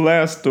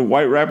Who's the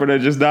white rapper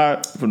that just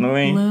died from the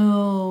lean?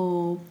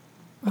 Lil.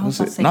 Was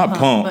it? Not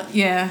Pump. But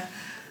yeah.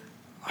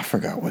 I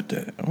forgot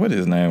what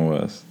his name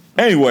was.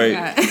 Anyway,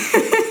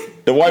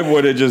 the white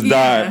boy that just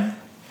died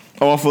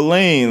off of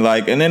lean.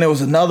 Like, and then there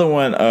was another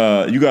one.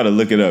 You got to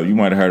look it up. You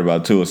might have heard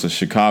about it too. It's a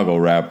Chicago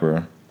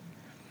rapper.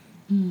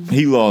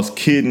 He lost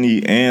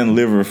kidney and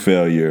liver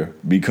failure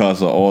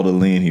because of all the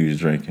lean he was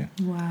drinking.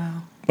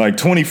 Wow. Like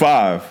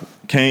 25,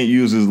 can't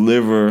use his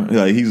liver.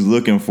 Like, he's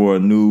looking for a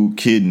new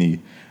kidney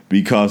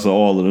because of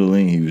all of the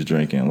lean he was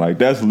drinking. Like,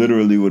 that's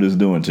literally what it's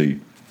doing to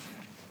you.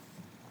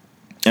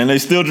 And they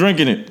still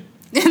drinking it.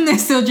 And they're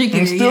still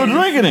drinking it. Still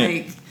drinking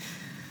it. Like,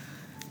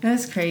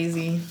 that's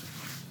crazy.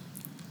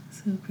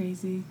 So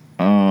crazy.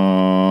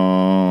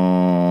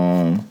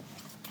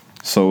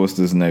 So what's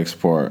this next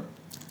part?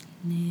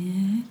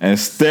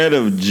 Instead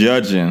of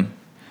judging,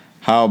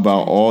 how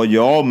about all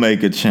y'all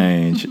make a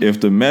change?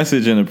 If the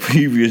message in the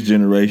previous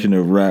generation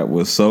of rap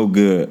was so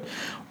good,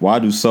 why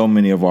do so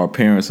many of our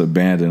parents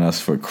abandon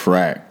us for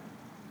crack?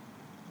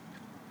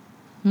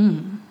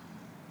 And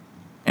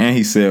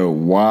he said,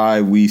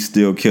 why we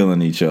still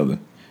killing each other?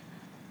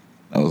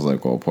 That was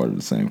like all part of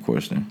the same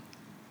question.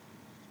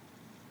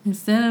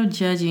 Instead of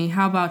judging,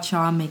 how about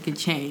y'all make a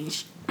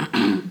change?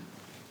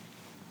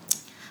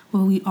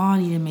 Well, we all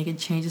need to make a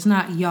change. It's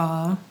not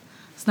y'all.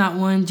 It's not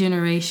one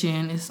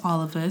generation. It's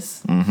all of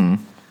us.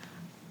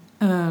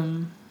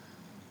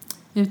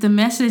 If the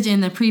message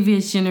in the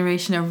previous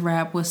generation of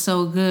rap was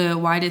so good,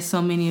 why did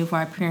so many of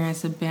our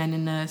parents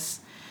abandon us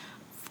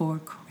for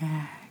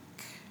crack?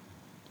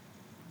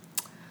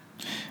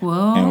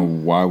 Well,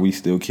 and why we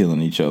still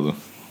killing each other?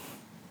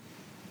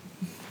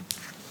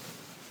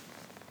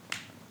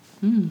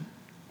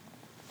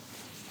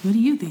 What do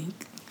you think?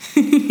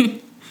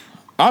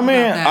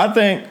 I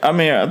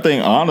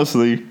think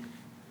honestly,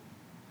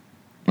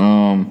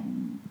 I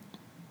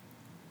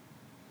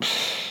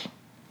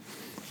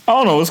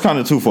don't know. It's kind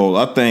of twofold.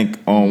 I think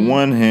on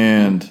one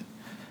hand,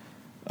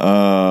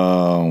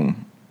 a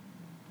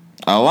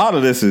lot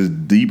of this is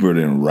deeper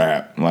than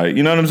rap. Like,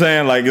 you know what I'm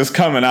saying? Like, it's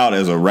coming out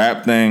as a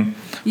rap thing,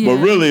 but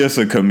really it's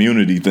a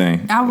community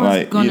thing. I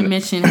was going to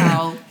mention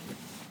how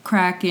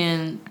crack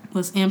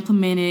was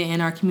implemented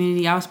in our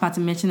community. I was about to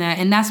mention that,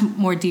 and that's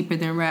more deeper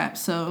than rap.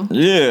 So but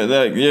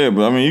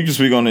I mean, you can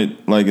speak on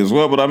it like as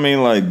well. But I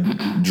mean, like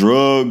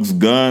drugs,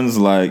 guns,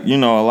 like, you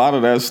know, a lot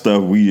of that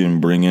stuff we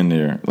didn't bring in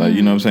there. Like,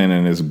 you know what I'm saying,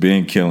 and it's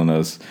been killing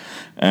us.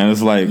 And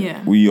it's like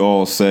we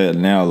all said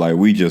now, like,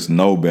 we just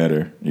know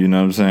better. You know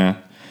what I'm saying?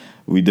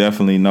 We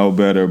definitely know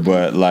better.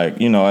 But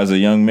like, you know, as a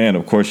young man,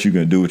 of course, you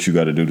can do what you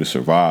got to do to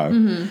survive.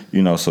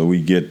 You know, so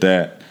we get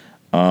that.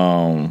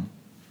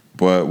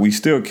 But we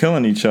still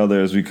killing each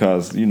other is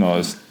because, you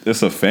know,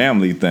 it's a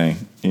family thing.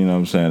 You know what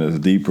I'm saying? It's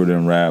deeper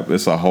than rap.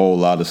 It's a whole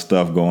lot of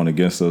stuff going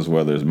against us,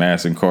 whether it's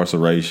mass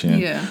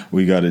incarceration.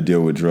 We got to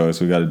deal with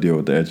drugs. We got to deal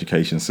with the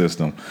education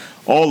system.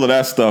 All of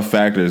that stuff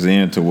factors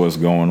into what's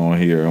going on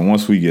here. And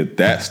once we get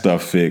that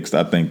stuff fixed,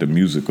 I think the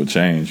music will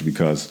change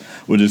because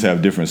we'll just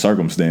have different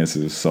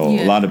circumstances. So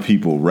a lot of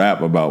people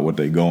rap about what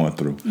they're going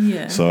through.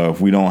 So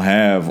if we don't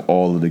have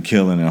all of the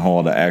killing and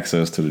all the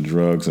access to the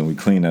drugs and we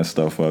clean that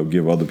stuff up,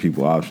 give other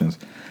people options,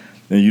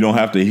 then you don't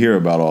have to hear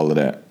about all of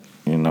that,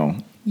 you know?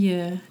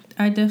 Yeah,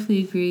 I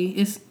definitely agree.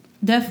 It's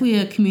definitely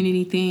a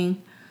community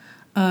thing.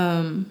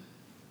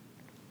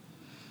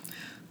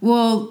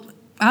 Well,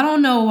 I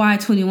don't know why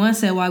 21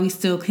 said why we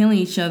still killing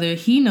each other.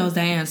 He knows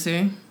the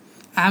answer.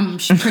 I'm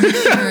pretty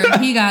sure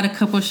he got a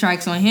couple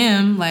strikes on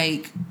him.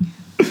 Like,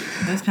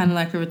 that's kind of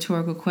like a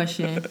rhetorical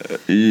question.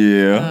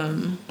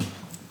 And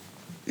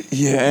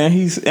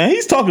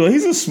he's talking.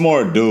 He's a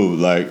smart dude.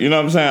 Like, you know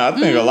what I'm saying? I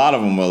think a lot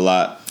of them are a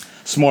lot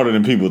smarter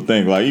than people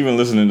think. Like, even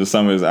listening to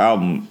some of his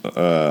album,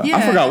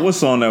 I forgot what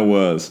song that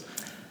was.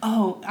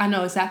 Oh, I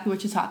know exactly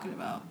what you're talking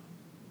about.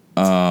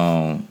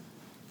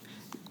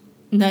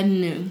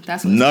 Nothing new.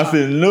 That's what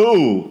nothing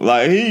new.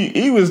 Like,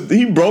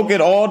 he broke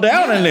it all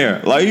down in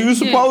there. Like he was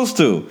supposed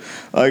to.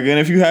 Like, and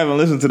if you haven't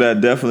listened to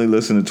that, definitely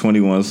listen to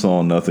 21's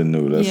song Nothing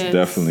New. That's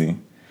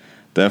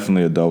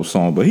definitely a dope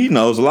song. But he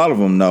knows, a lot of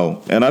them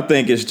know. And I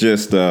think it's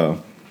just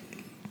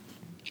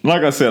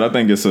like I said, I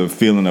think it's a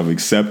feeling of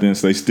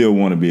acceptance. They still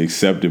want to be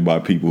accepted by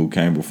people who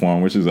came before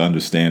them, which is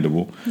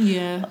understandable.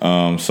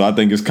 So I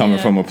think it's coming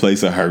from a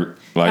place of hurt.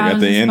 Like, at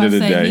the end of the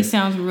day, he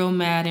sounds real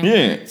mad. And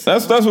hurt, so.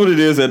 That's what it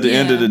is at the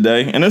end of the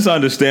day, and it's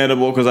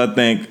understandable because I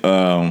think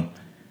a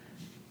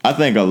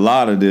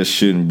lot of this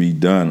shouldn't be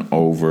done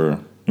over,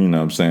 you know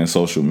what I'm saying,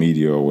 social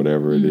media or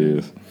whatever it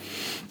is.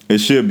 It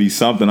should be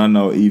something. I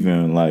know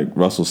even like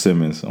Russell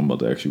Simmons. I'm about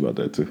to ask you about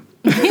that too.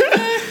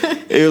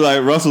 It was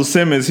like Russell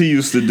Simmons. He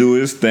used to do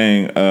his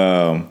thing.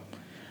 I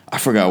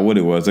forgot what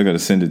it was. I got to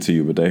send it to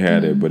you, but they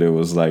had it. But it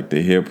was like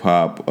the hip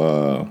hop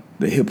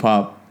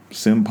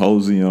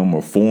symposium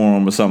or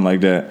forum or something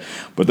like that.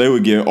 But they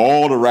would get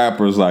all the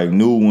rappers, like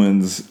new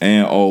ones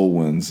and old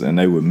ones, and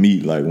they would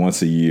meet like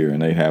once a year,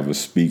 and they'd have a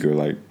speaker.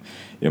 Like,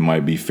 it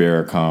might be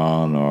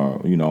Farrakhan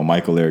or, you know,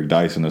 Michael Eric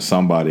Dyson or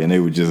somebody, and they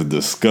would just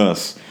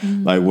discuss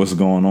like what's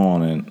going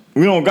on. And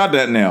we don't got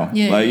that now.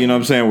 Yeah, like, you know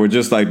what I'm saying? We're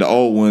just like the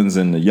old ones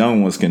and the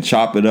young ones can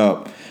chop it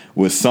up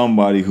with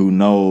somebody who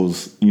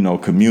knows, you know,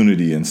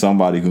 community and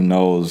somebody who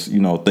knows, you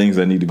know, things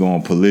that need to go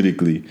on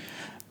politically,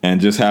 and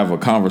just have a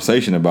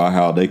conversation about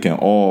how they can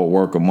all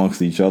work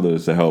amongst each other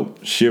to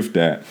help shift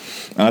that.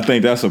 And I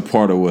think that's a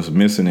part of what's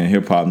missing in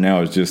hip hop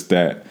now, is just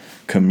that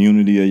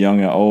community of young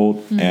and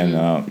old.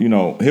 And you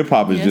know, hip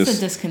hop is just it's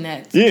a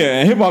disconnect. Yeah,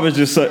 and hip hop is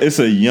just it's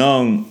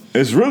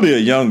really a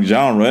young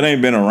genre. It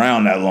ain't been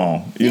around that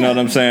long. You know what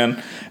I'm saying?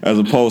 As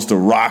opposed to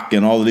rock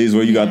and all of these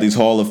where you got these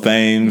Hall of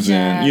Fames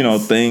and, you know,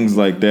 things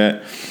like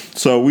that.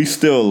 So we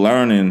still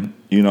learning,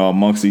 you know,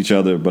 amongst each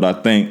other, but I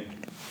think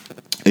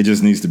it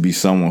just needs to be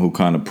someone who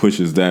kind of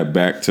pushes that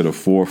back to the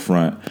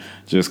forefront,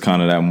 just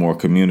kind of that more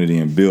community,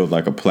 and build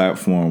like a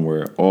platform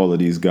where all of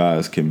these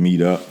guys can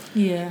meet up.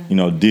 Yeah. You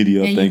know, Diddy,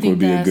 I think would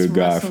be a good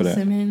guy for that.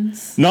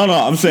 Simmons? No,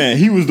 I'm saying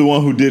he was the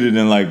one who did it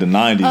in like the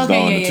 90s,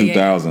 though, in the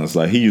 2000s.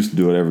 Like, he used to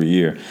do it every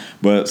year.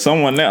 But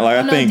someone that,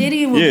 like, I think,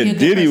 Diddy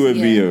would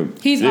be a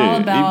he's all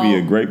about, he'd be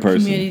a great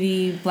person.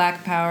 Community,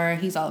 Black Power.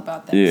 He's all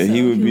about that. Yeah, so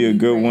he would be a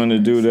good one to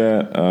do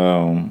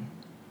that.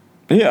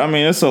 Yeah, I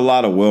mean, it's a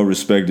lot of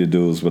well-respected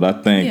dudes, but I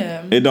think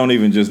it don't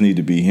even just need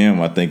to be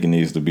him. I think it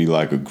needs to be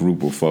like a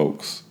group of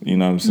folks. You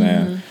know what I'm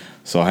saying?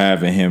 So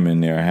having him in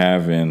there,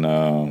 having,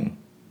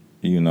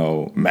 you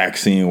know,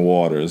 Maxine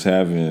Waters,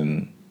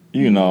 having,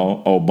 you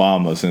know,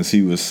 Obama, since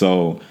he was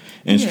so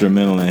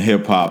instrumental in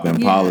hip-hop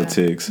and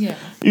politics.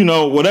 You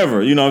know,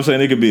 whatever. You know what I'm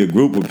saying? It could be a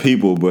group of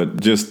people,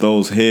 but just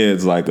those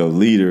heads, like, of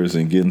leaders,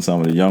 and getting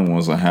some of the young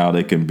ones on how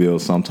they can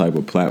build some type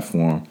of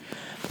platform,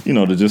 you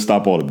know, to just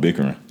stop all the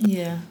bickering.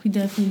 Yeah, we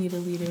definitely need a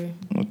leader.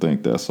 I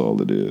think that's all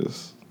it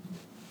is.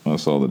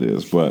 That's all it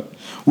is. But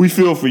we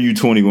feel for you,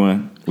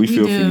 21. We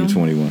feel for you,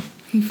 21.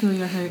 We feel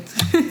your hurts.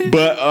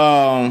 But,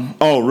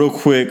 real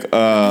quick,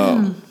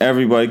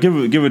 everybody,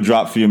 give a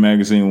drop for your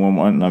magazine one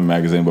more. Not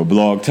magazine, but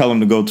blog. Tell them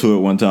to go to it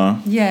one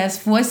time.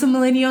 Yes, Voice of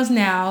Millennials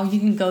Now.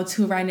 You can go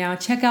to it right now.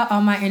 Check out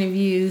all my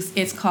interviews.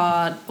 It's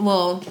called,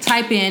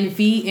 type in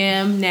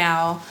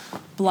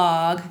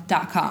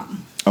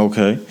vmnowblog.com.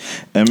 Okay.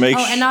 And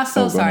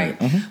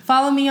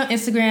follow me on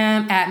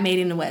Instagram at Made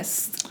in the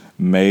West.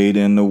 Made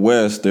in the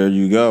West. There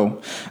you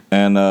go.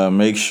 And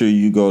make sure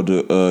you go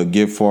to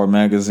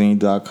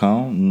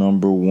getfarmagazine.com,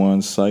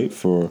 #1 site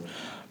for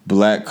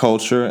Black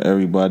culture,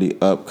 everybody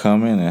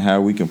upcoming, and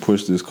how we can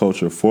push this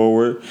culture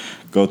forward.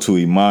 Go to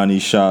Imani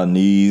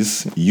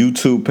Shawnee's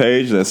YouTube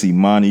page. That's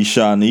Imani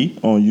Shawnee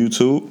on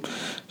YouTube.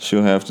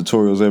 She'll have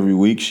tutorials every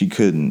week. She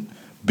couldn't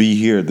be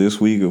here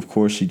this week. Of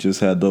course, she just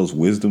had those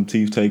wisdom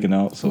teeth taken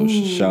out, so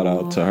shout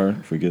out to her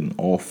for getting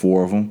all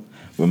 4 of them.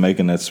 We're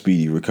making that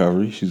speedy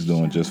recovery. She's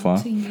doing just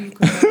fine.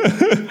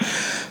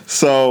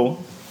 So,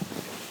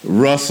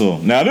 Russell.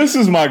 Now, this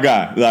is my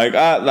guy.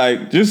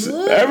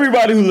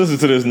 Everybody who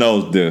listens to this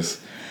knows this.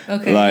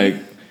 Okay. Like,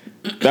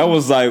 that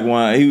was like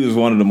he was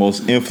one of the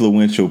most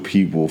influential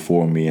people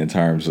for me in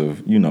terms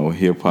of, you know,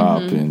 hip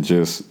hop and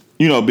just,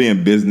 you know,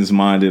 being business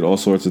minded, all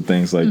sorts of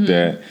things like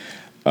that.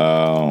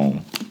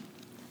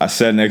 I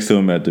sat next to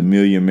him at the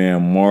Million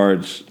Man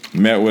March,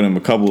 met with him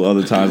a couple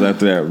other times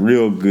after that.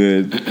 Real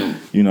good,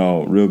 you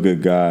know, real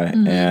good guy.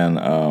 And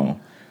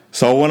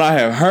so when I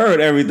have heard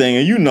everything,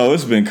 and you know,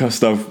 it's been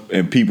stuff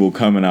and people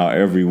coming out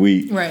every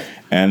week. Right.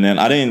 And then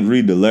I didn't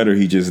read the letter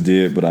he just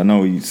did, but I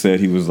know he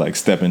said he was like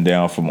stepping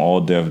down from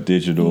All Def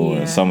Digital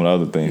and some of the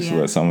other things to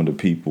let some of the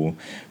people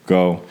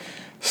go.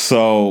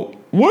 So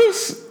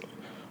what's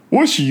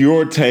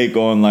your take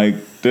on like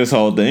this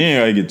whole thing? You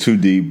ain't gotta get too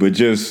deep, but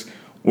just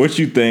what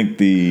you think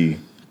the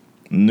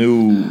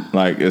new,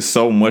 like, is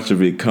so much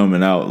of it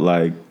coming out,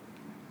 like,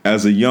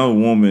 as a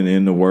young woman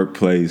in the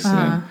workplace,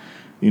 and,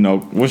 you know,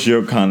 what's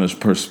your kind of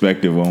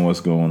perspective on what's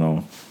going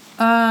on?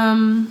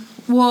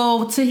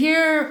 Well, to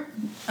hear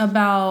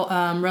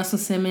about Russell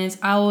Simmons,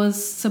 I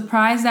was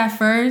surprised at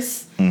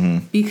first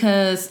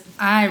because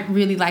I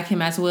really like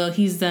him as well.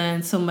 He's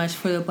done so much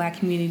for the Black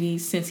community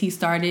since he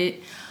started.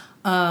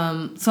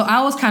 So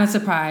I was kind of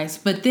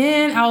surprised. But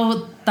then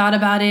I thought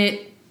about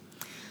it.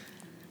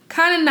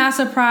 Kind of not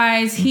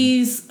surprised.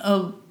 He's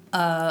a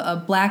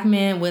Black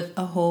man with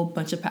a whole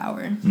bunch of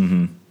power.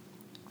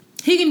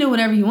 He can do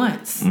whatever he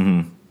wants.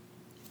 And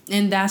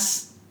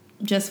that's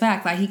just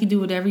fact. Like, he can do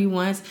whatever he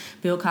wants.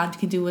 Bill Cosby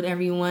can do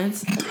whatever he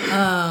wants.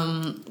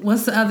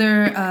 What's the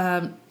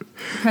other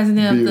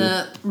president of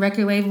the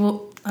record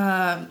label?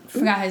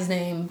 Forgot his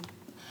name.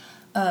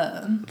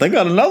 They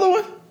got another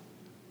one?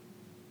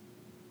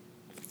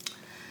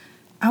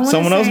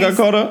 Someone else got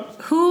caught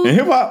up? Who? In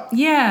hip-hop?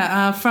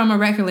 Yeah, from a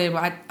record label.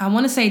 I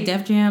want to say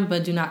Def Jam,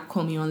 but do not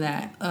quote me on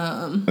that.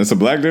 It's a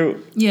Black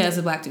dude? Yeah, it's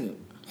a Black dude.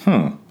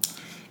 Huh.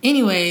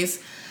 Anyways,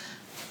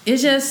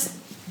 it's just,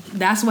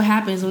 that's what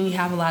happens when you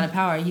have a lot of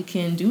power. You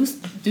can do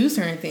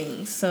certain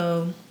things.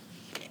 So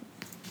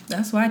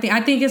that's why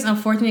I think it's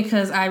unfortunate,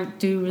 because I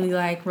do really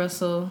like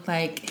Russell.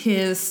 Like,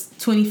 his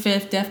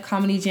 25th Def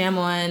Comedy Jam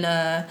on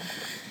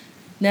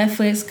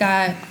Netflix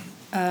got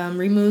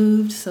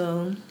removed.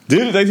 So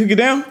did it? They took it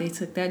down? They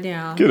took that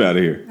down. Get out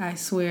of here. I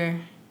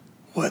swear.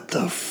 What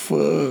the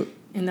fuck?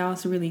 And that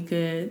was really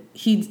good.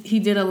 He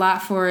did a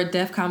lot for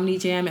Def Comedy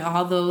Jam and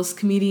all those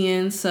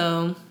comedians.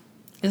 So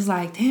it's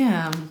like,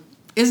 damn.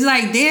 It's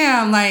like,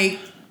 damn. Like,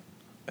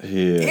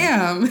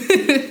 damn.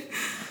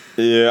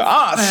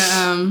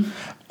 Yeah.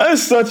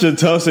 It's such a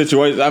tough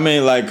situation. I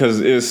mean, like,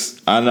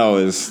 because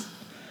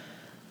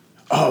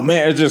oh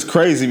man, it's just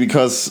crazy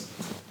because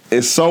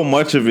it's so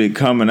much of it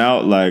coming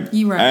out. Like,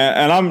 you right.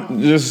 And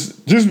I'm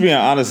just being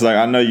honest. Like,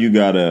 I know you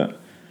gotta,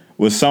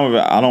 with some of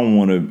it, I don't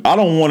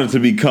want it to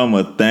become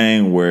a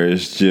thing where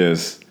it's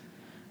just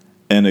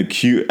an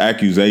acute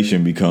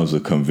accusation becomes a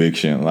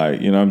conviction.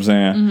 Like, you know what I'm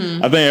saying?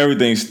 Mm-hmm. I think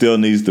everything still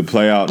needs to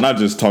play out. Not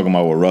just talking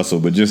about with Russell,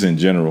 but just in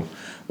general.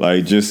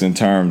 Like, just in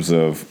terms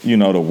of, you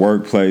know, the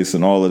workplace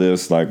and all of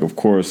this. Like, of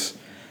course,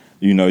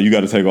 you know, you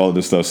got to take all of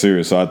this stuff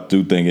serious. So I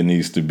do think it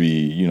needs to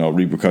be, you know,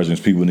 repercussions.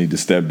 People need to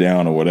step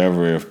down or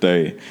whatever if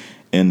they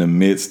in the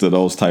midst of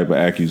those type of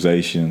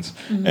accusations.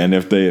 Mm-hmm. And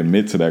if they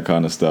admit to that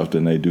kind of stuff,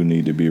 then they do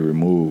need to be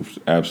removed.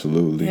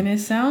 Absolutely. And it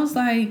sounds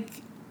like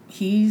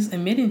he's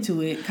admitting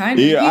to it. Kind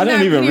of. Yeah, I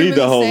didn't even read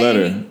the whole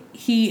letter.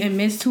 He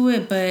admits to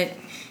it, but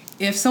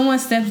if someone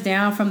steps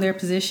down from their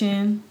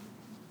position,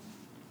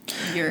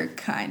 you're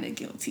kind of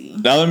guilty.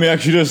 Now let me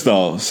ask you this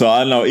though. So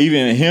I know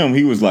even him,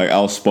 he was like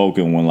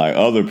outspoken when like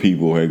other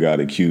people had got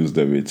accused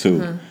of it too.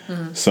 Mm-hmm,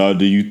 mm-hmm. So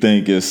do you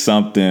think it's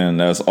something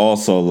that's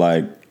also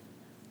like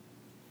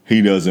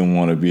he doesn't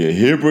want to be a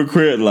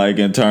hypocrite, like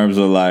in terms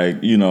of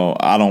like, you know,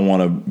 I don't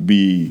want to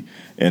be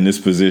in this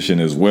position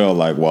as well,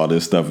 like while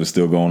this stuff is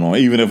still going on,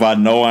 even if I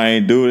know I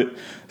ain't do it,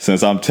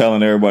 since I'm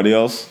telling everybody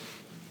else?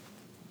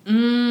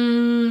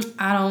 I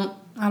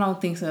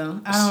don't think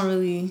so. I don't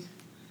really.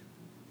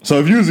 So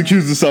if you was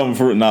accused of something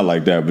for not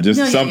like that, but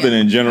just something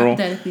in general,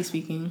 hypothetically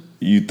speaking,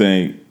 you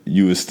think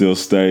you would still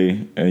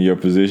stay in your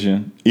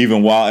position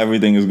even while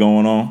everything is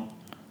going on?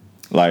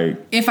 Like,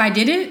 if I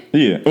did it?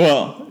 Yeah.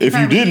 Well, if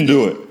you didn't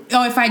do it.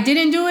 Oh, if I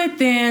didn't do it,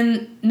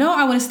 then no,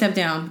 I would have stepped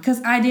down because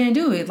I didn't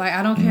do it. Like,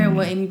 I don't care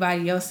what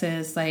anybody else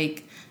says.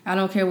 Like, I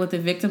don't care what the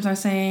victims are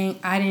saying.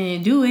 I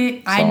didn't do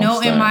it. I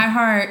know in my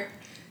heart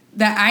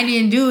that I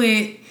didn't do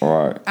it.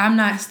 Right. I'm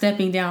not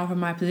stepping down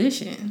from my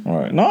position.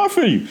 Right. No, I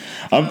feel you.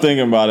 I'm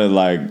thinking about it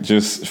like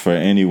just for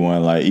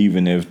anyone, like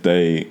even if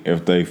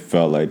they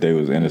felt like they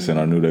was innocent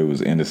or knew they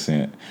was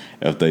innocent,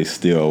 if they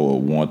still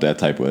would want that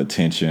type of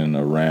attention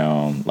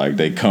around like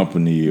their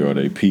company or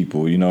their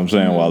people, you know what I'm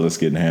saying, while it's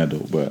getting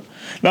handled. But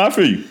no, I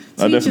feel you.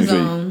 I definitely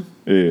feel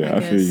you. Yeah, I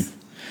feel you.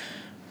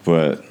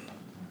 But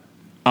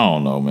I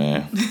don't know,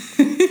 man.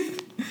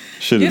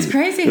 It's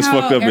crazy how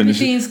fucked up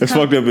everything's it's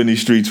fucked up in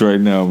these streets right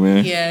now,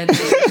 man. Yeah,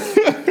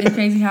 it's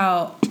crazy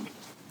how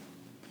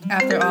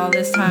after all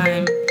this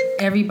time,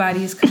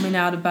 everybody's coming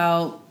out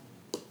about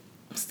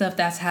stuff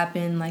that's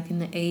happened like in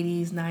the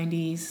 80s,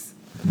 90s.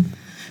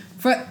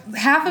 For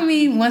half of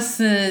me wants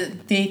to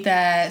think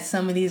that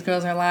some of these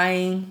girls are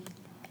lying,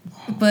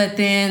 but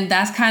then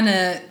that's kind of,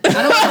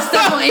 I don't want to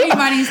step on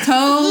anybody's toes.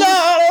 No,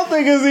 I don't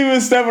think it's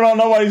even stepping on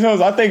nobody's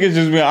toes. I think it's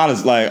just being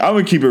honest. Like, I'm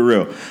gonna keep it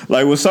real.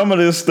 Like with some of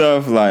this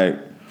stuff, like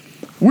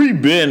we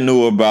been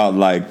knew about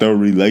like the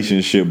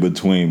relationship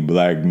between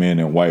black men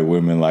and white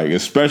women, like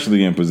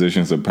especially in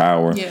positions of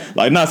power. Yeah.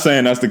 Like, not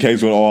saying that's the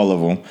case with all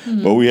of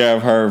them, but we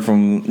have heard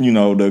from, you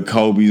know, the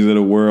Kobe's of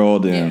the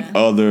world and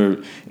other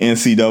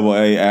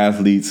NCAA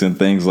athletes and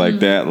things like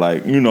that.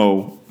 Like, you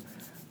know,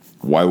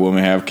 white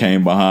women have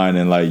came behind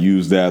and like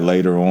used that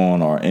later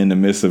on or in the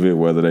midst of it,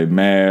 whether they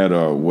mad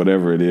or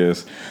whatever it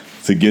is,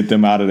 to get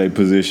them out of their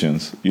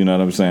positions. You know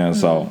what I'm saying?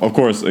 So, of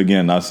course,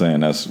 again, not saying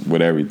that's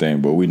with everything,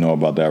 but we know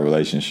about that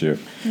relationship.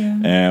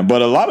 Yeah.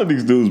 But a lot of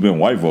these dudes been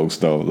white folks,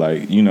 though.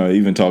 Like, you know,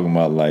 even talking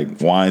about,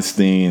 like,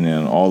 Weinstein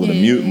and all of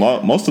the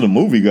most of the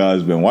movie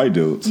guys been white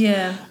dudes.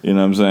 Yeah. You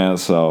know what I'm saying?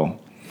 So,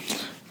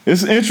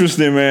 it's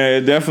interesting,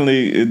 man. It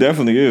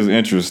definitely is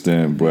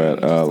interesting.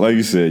 But, like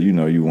you said, you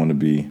know, you want to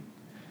be,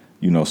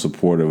 you know,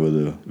 supportive of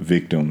the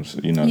victims,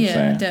 you know what I'm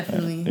saying? Yeah,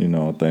 definitely. You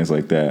know, things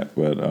like that.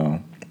 But,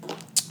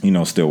 you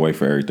know, still wait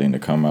for everything to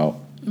come out,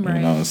 right,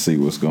 you know, and see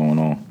what's going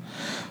on.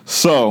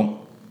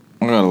 So,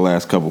 I got a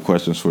last couple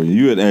questions for you.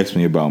 You had asked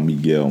me about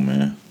Miguel,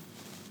 man.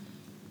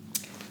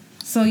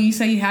 So you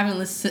say you haven't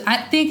listened to,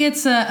 I think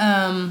it's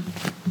a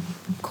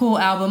cool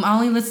album. I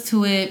only listened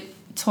to it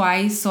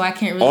twice, so I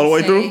can't really all the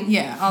way through?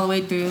 Yeah, all the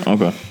way through.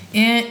 Okay.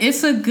 And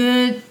it's a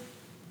good,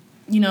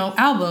 you know,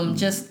 album.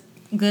 Just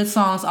good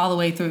songs all the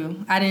way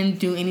through. I didn't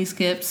do any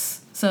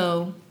skips,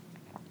 so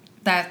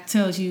that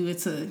tells you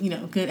it's a, you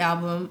know, good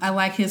album. I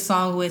like his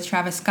song with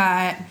Travis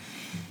Scott.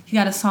 He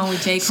got a song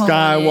with J. Cole.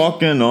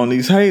 Skywalking on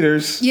these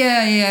haters.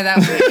 Yeah, that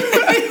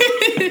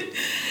one.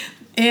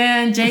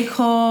 And J.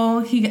 Cole,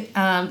 he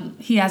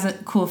has a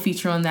cool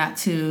feature on that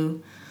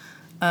too.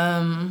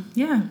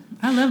 Yeah,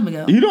 I love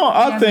Miguel. You know,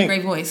 I think a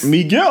great voice.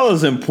 Miguel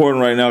is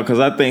important right now because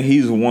I think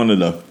he's one of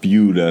the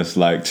few that's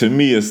like, to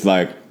me, it's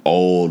like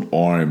old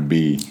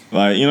R&B.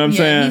 Like, you know what I'm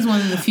saying? He's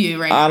one of the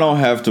few, right? I don't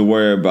have to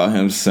worry about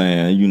him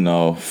saying, you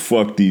know,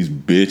 fuck these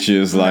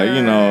bitches. Like,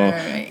 you know,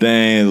 they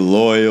ain't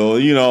loyal.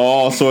 You know,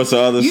 all sorts of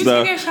other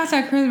stuff. You taking shots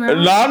at Chris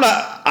Brown? No, I'm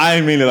not. I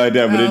ain't mean it like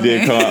that, but it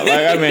did come out.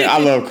 Like, I mean, I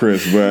love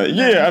Chris, but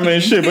yeah, I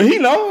mean, shit. But he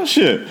know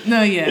shit.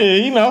 No, yeah. Yeah,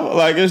 you know,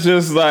 like, it's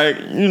just like,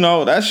 you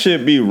know, that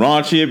shit be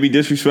raunchy. It be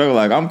disrespectful.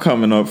 Like, I'm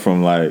coming up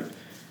from, like,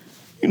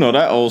 you know,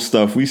 that old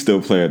stuff we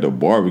still play at the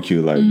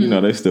barbecue. Like, you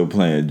know, they still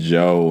playing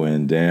Joe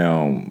and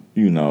damn,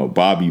 you know,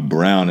 Bobby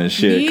Brown and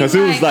shit. Because it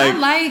was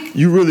like,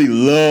 you really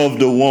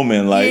loved a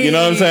woman. Like, you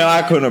know what I'm saying?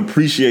 I couldn't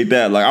appreciate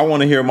that. Like, I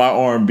want to hear my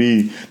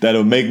R&B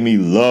that'll make me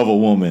love a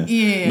woman.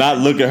 Yeah. Not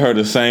look at her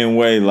the same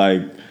way,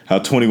 like, how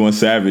 21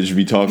 Savage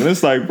be talking.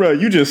 It's like, bro,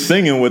 you just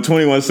singing with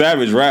 21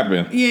 Savage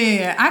rapping.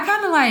 Yeah, I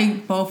kind of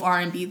like both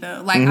R&B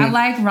though. Like, I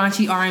like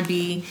raunchy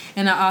R&B,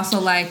 and I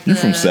also like You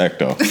from Sac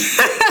though.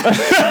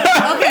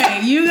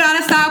 Okay, you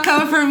gotta stop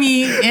coming for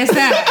me and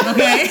Sac,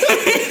 okay?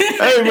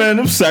 Hey man,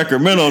 them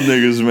Sacramento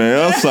niggas,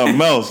 man, that's something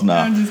else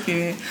now. I'm just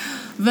kidding.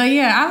 But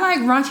yeah, I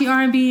like raunchy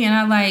R&B, and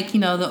I like, you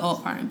know, the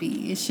old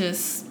R&B. It's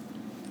just...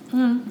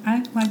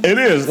 I like it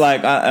is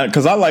like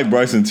because I like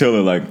Bryson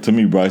Tiller. Like, to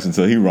me, Bryson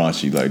Tiller, he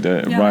raunchy like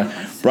that. Yeah,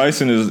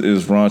 Bryson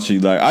is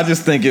raunchy. Like, I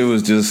just think it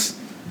was just,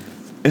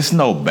 it's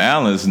no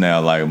balance now.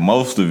 Like,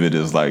 most of it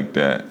is like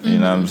that. You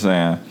know what I'm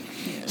saying?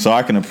 Yeah. So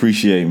I can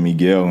appreciate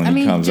Miguel when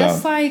he comes out.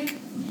 Just like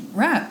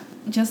rap,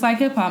 just like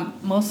hip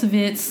hop, most of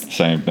it's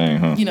same thing,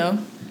 huh? You know,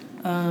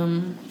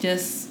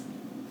 just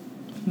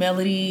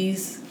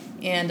melodies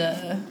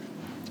and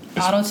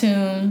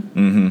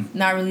auto-tune,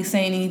 not really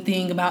saying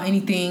anything about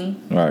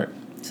anything. Right.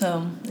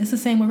 So it's the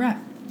same with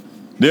rap.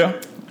 Yeah.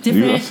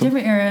 Different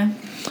era.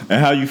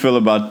 And how you feel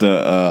about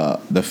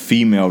the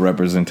female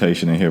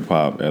representation in hip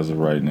hop as of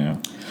right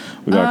now?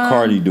 We got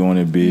Cardi doing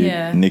it big.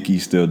 Yeah. Nicki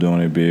still doing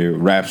it big.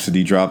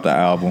 Rhapsody dropped the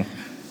album.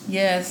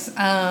 Yes.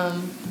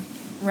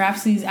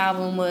 Rhapsody's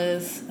album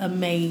was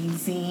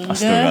amazing. I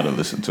still gotta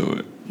listen to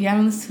it. You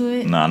haven't listened to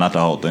it? Nah, not the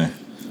whole thing.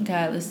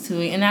 Gotta listen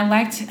to it. And I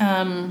liked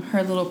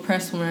her little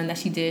press run that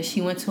she did. She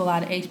went to a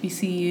lot of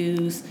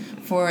HBCUs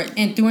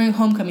and during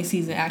homecoming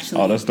season,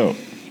 actually. Oh, that's dope.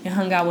 And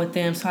hung out with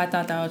them. So I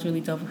thought that was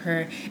really dope for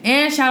her.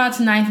 And shout out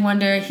to Ninth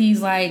Wonder.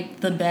 He's like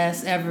the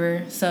best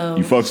ever. So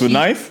you fucks with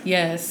Ninth?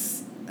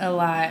 Yes, a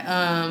lot.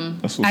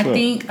 That's what's up. I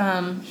think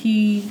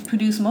he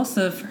produced most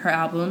of her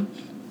album.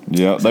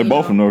 Yeah, so, they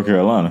both from North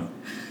Carolina.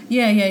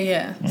 Yeah.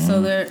 Mm-hmm.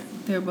 So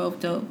they're both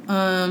dope.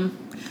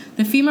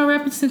 The female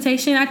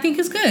representation, I think,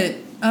 is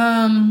good.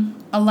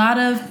 A lot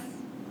of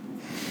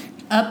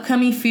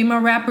upcoming female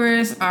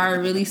rappers are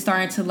really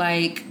starting to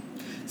like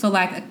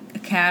a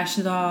Cash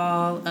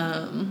Doll,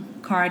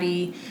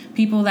 Cardi,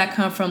 people that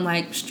come from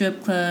like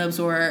strip clubs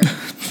or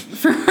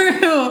for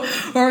real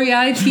or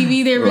reality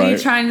TV. They're really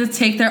trying to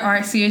take their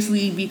art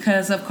seriously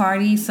because of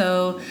Cardi.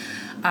 So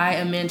I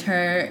amend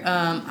her.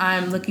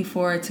 I'm looking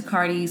forward to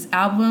Cardi's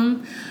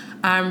album.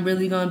 I'm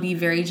really going to be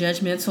very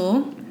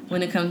judgmental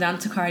when it comes down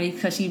to Cardi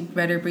because she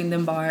better bring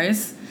them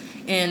bars.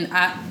 And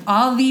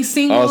all these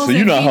singles. Oh, so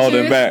you're not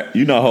holding back.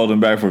 You're not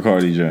holding back for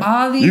Cardi, J.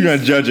 You're gonna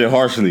judge it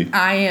harshly.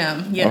 I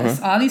am. Yes.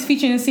 All these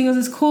featuring singles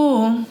is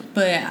cool,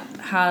 but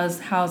how's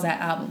that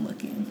album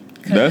looking?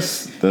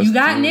 That's you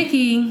got true.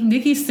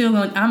 Nicki's still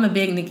going. I'm a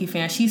big Nicki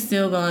fan. She's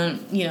still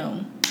going. You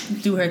know,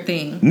 do her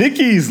thing.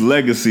 Nicki's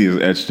legacy is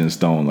etched in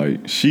stone.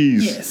 Like she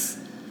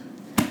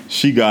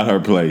got her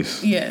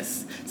place.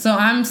 Yes. So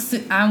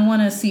I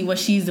want to see what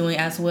she's doing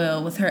as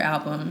well with her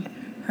album.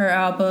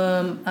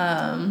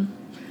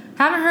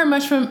 Haven't heard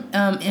much from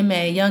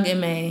young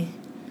M.A.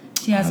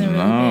 She hasn't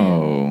really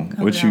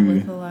been coming out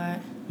with a lot.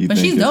 But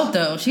she's dope,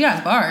 though. She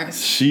got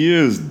bars. She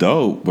is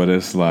dope, but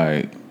it's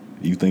like,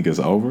 you think it's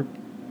over?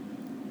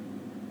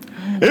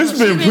 It's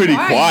been pretty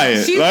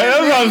quiet. Like, that's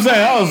what I'm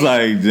saying. I was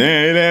like,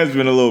 damn, it has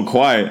been a little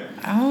quiet.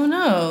 I don't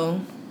know.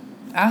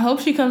 I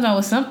hope she comes out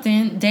with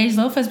something. Dej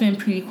Loaf has been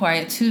pretty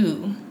quiet,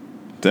 too.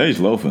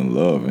 Dej Loaf in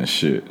love and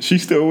shit.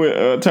 She's still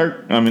with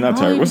Turk. I mean, not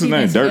Turk. What's his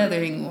name? Dirk. Together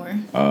anymore.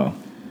 Oh.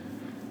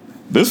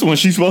 This is when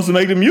she's supposed to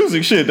make the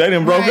music shit. They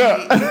done broke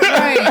up.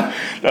 Right.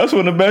 That's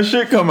when the best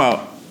shit come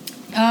out.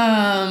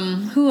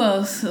 Who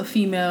else? A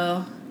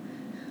female.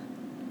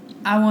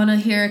 I want to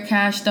hear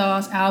Cash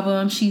Doll's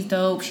album. She's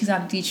dope. She's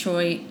out of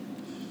Detroit.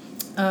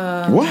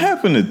 What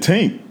happened to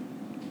Tink?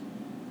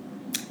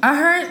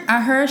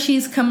 I heard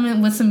she's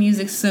coming with some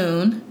music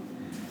soon.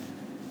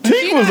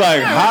 Tink was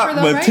like hot,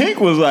 but Tink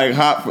was like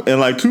hot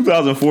in like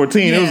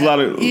 2014. Yeah. It was a lot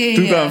of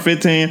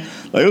 2015. Yeah.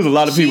 Like, it was a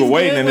lot of people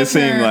waiting, and it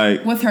seemed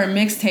like with her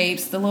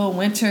mixtapes, the little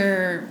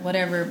winter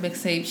whatever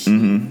mixtape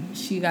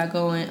she got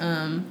going.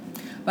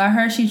 But I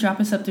heard she's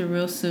dropping something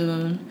real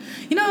soon.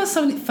 You know what's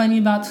so funny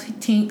about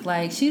Tink?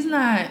 Like, she's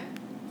not.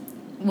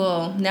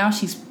 Well, now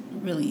she's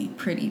really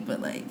pretty,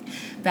 but like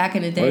back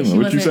in the day, she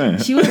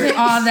wasn't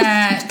all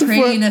that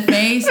pretty in the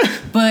face.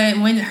 But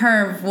when you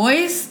hear her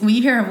voice,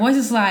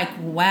 it's like,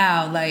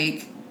 wow,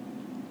 like,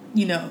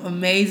 you know,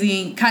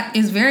 amazing.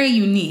 It's very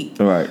unique,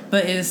 right?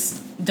 But it's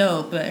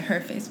dope. But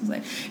her face was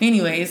like,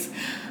 anyways.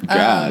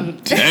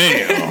 God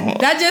damn.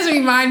 That just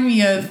reminded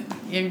me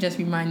of it just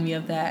reminded me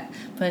of that.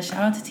 But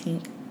shout out to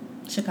Tink,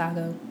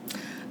 Chicago.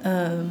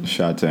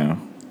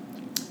 Chi-Town.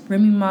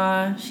 Remy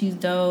Ma, she's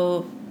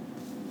dope.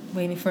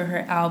 Waiting for her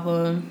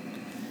album.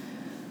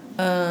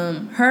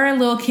 Her and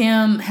Lil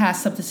Kim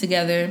has something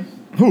together.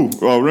 Who?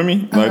 Oh,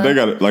 Remy? Like they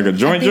got a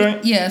joint?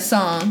 Yeah, a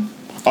song.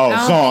 Oh,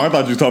 song. I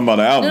thought you were talking about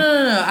the album.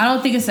 No. I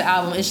don't think it's an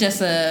album. It's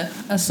just a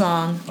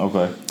song.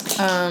 Okay.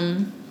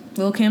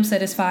 Lil Kim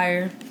said it's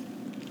fire.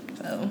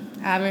 So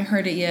I haven't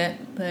heard it yet,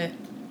 but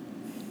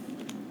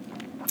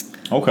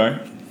okay.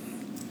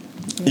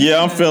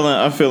 Yeah, I'm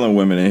feeling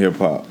women in hip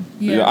hop.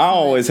 Yeah, I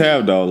always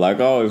have though.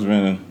 Like I always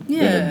been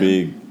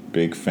a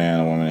big fan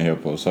of women in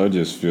hip hop. So it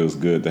just feels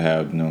good to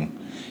have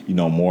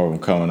more of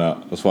them coming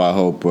up. That's why I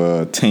hope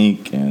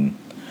Tink and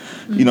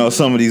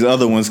some of these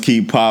other ones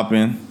keep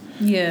popping.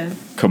 Yeah.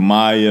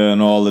 Kamaya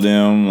and all of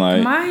them.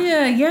 Like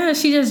Kamaya, yeah,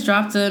 she just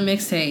dropped a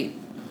mixtape.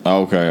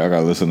 Okay, I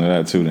gotta listen to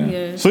that too then.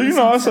 Yeah, so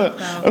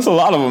that's a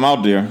lot of them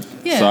out there.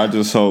 Yeah. So I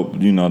just hope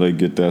they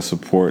get that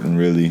support and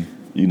really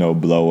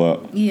blow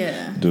up.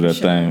 Yeah. Do that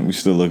thing. We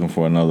still looking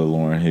for another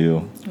Lauryn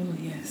Hill. Oh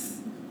yes.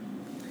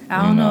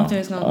 I don't know if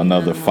there's gonna be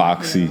another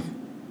Foxy,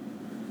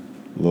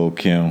 Lil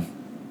Kim.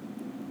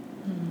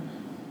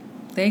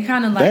 They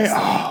kind of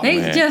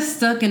they just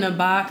stuck in a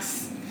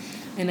box,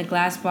 in a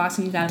glass box,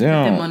 and you gotta put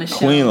them on a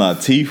shelf. Queen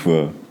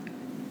Latifah.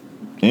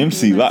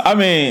 MC,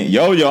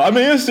 Yo-Yo.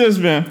 It's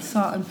just been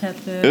Salt and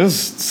Pepper. It's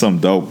some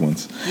dope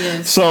ones.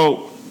 Yes.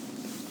 So,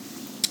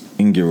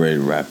 you can get ready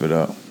to wrap it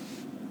up.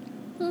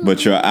 Mm-hmm.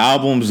 But your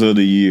albums of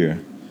the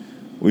year,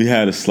 we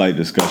had a slight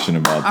discussion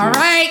about this. All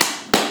right.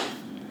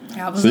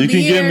 Albums so you of the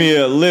can year. give me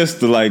a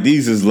list of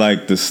these is the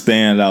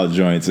standout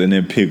joints, and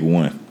then pick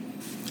one.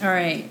 All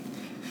right.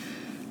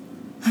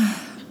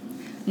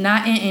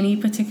 Not in any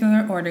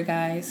particular order,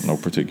 guys. No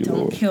particular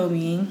order. Don't kill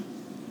me.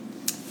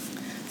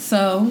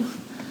 So,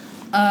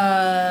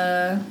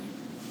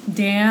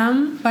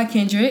 Damn by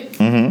Kendrick.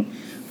 Mm-hmm.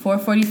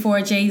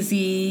 444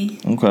 Jay-Z.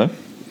 Okay.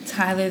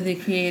 Tyler, the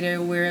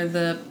Creator, Where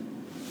the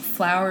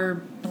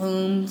Flower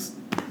Blooms.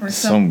 Or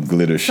some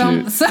glitter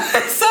shit.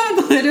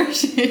 Some glitter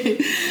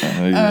shit.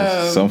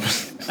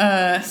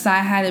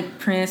 Sci-Hi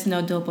Prince,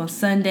 No Dope on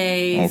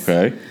Sundays.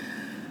 Okay.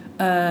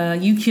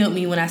 You killed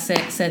me when I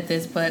said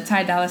this, but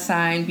Ty Dolla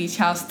 $ign, Beach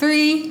House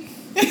 3.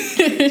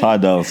 Ty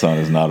Dolla $ign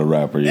is not a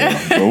rapper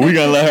yet. But we're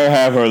going to let her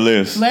have her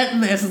list. Let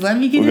me get it out.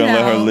 We're going to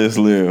let her list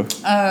live.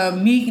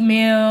 Meek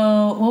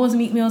Mill. What was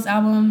Meek Mill's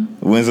album?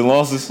 Wins and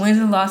Losses? Wins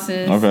and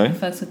Losses. Okay.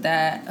 Fucks with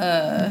that.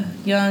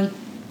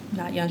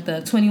 Not Young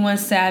Thug. 21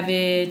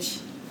 Savage.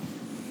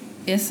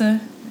 Issa.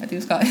 I think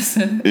it's called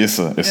Issa.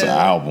 It's an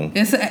album.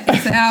 It's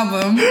an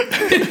album.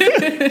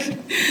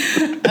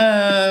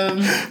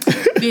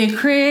 Big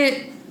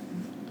Crit.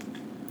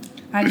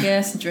 I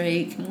guess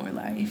Drake, More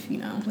Life,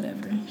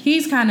 whatever.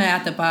 He's kind of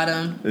at the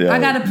bottom. I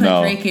gotta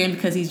put Drake in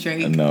because he's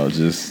Drake. No,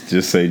 just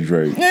say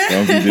Drake.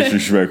 Don't be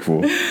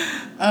disrespectful.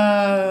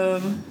 I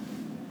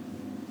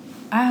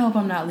hope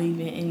I'm not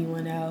leaving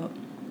anyone out.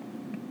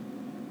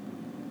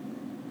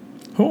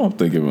 Who I'm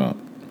thinking about?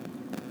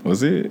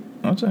 Was it?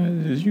 I'm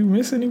trying. Did you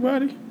miss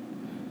anybody?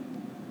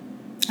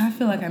 I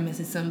feel like I'm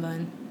missing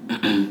someone.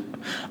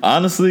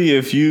 Honestly,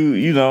 if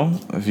you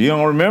don't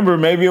remember,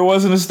 maybe it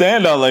wasn't a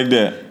standout like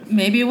that.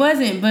 Maybe it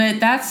wasn't,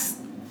 but that's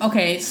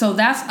okay. So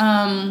that's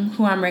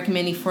who I'm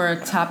recommending for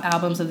top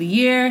albums of the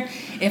year.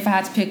 If I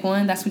had to pick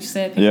one, that's what you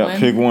said. Pick one.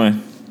 Pick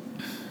one.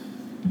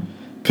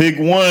 Pick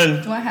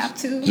one. Do I have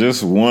to?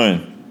 Just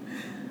one.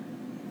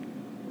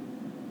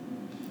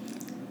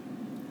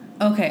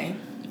 Okay,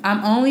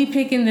 I'm only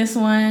picking this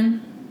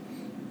one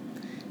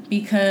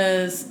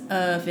because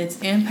of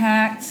its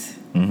impact,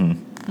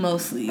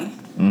 mostly.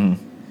 Mm-hmm.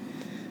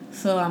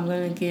 So I'm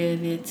gonna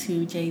give it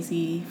to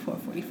Jay-Z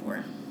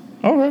 444.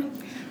 Okay.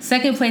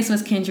 Second place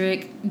was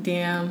Kendrick.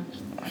 Damn.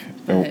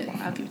 But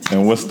I'll give it to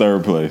And what's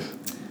third place?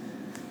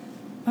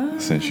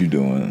 Since you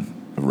doing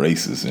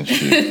races and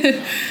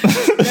shit.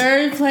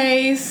 Third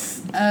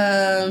place.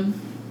 I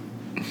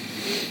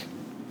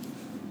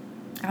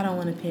don't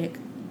want to pick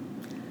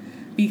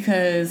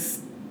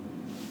because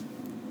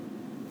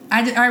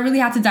I really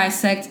have to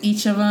dissect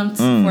each of them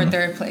for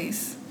third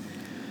place.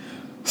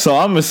 So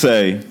I'm gonna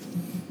say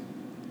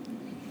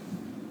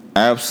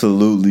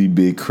absolutely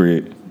Big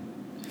Crit.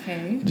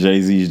 Okay.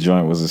 Jay-Z's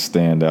joint was a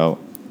standout.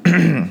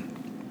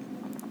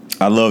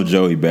 I love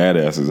Joey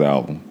Badass's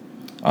album.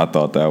 I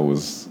thought that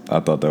was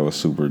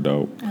super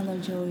dope. I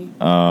love Joey.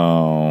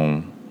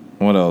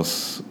 What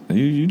else?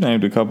 You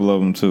named a couple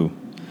of them too.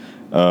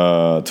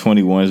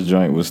 21's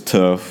joint was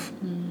tough.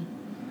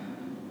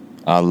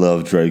 I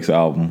love Drake's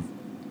album.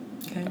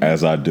 Okay.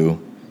 As I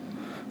do.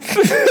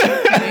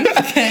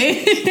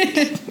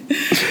 Okay.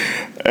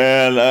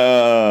 And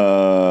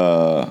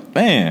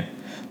man,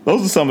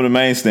 those are some of the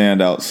main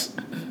standouts.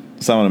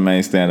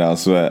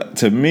 But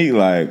to me,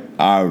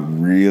 I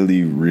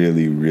really,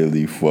 really,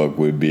 really fuck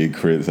with Big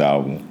Crit's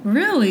album.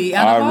 Really?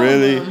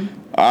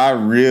 I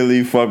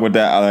really fuck with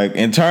that.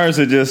 In terms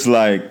of just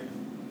I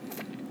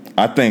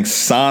think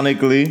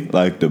sonically,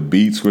 the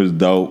beats was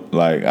dope.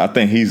 I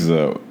think he's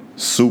a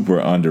super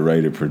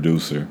underrated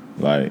producer.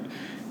 Like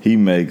he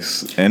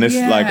makes, and it's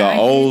like an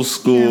old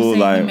school, you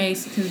know like he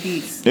makes his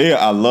beats. Yeah,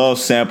 I love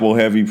sample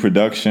heavy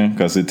production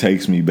because it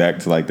takes me back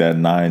to like that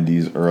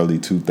 90s, early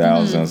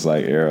 2000s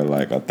like era.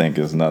 Like I think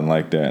it's nothing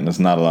like that, and there's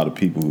not a lot of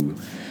people who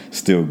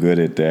still good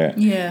at that.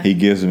 Yeah, he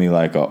gives me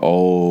like an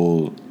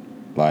old,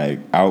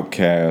 like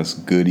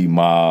Outkast, Goody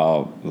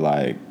Mob,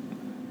 like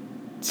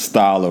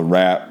style of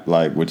rap,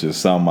 like, which is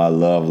something I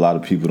love. A lot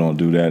of people don't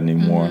do that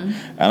anymore.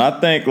 And I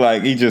think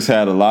like he just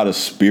had a lot of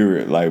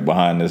spirit like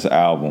behind this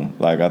album.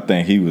 Like I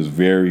think he was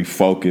very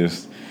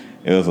focused.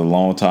 It was a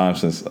long time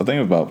since, I think it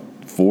was about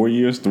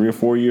 3 or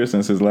 4 years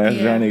since his last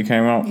journey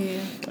came out.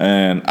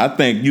 And I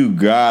think you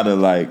gotta,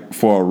 like,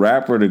 for a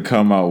rapper to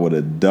come out with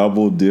a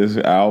double disc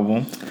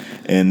album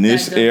in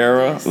this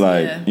era,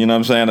 like, you know what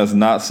I'm saying? That's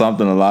not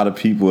something a lot of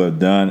people have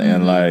done.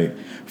 And like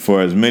for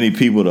as many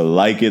people to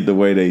like it the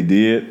way they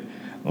did,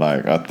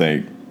 like I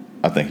think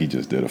he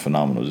just did a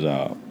phenomenal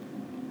job.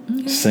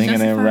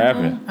 Singing and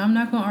rapping. I'm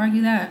not gonna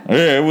argue that.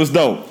 Yeah, it was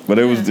dope, but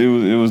it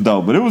was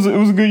dope. But it was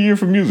a good year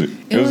for music.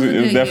 It was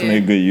definitely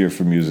a good year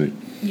for music.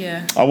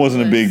 Yeah, I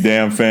wasn't a big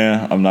Damn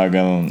fan. I'm not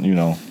gonna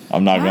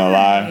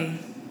lie.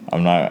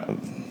 I'm not.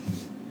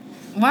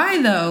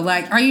 Why though?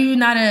 Like, are you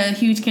not a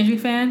huge Kendrick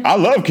fan? I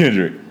love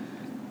Kendrick.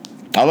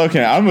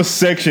 I'm a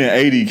Section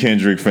 80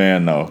 Kendrick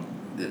fan though.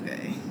 Okay.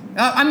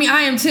 I mean,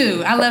 I am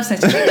too. I love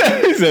Section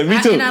 80. He said, "Me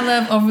too." And I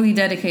love Overly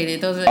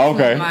Dedicated. Those are two of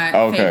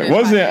my favorite.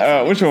 Was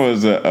it? Which one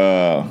was it?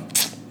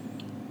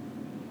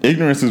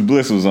 Ignorance is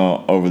Bliss was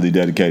on Overly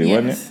Dedicated,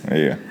 wasn't it?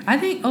 Yeah. I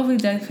think Overly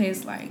Dedicated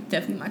is like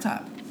definitely my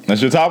top. That's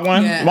your top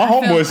one? Yeah, My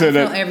homeboy said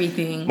that.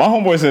 Everything. My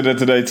homeboy said that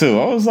today too.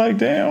 I was like,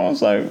 damn. I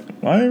was like,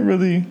 I ain't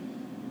really.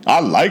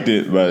 I liked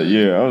it, but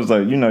yeah, I was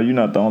like, you're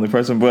not the only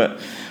person. But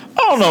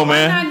I don't know,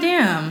 man. Why not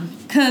Damn?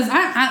 Because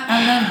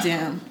I love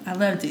Damn. I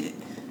loved it.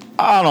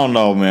 I don't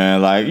know,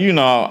 man. Like,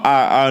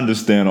 I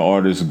understand the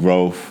artist's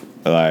growth.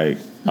 Like,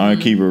 I'm gonna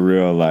keep it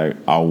real. Like,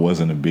 I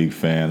wasn't a big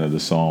fan of the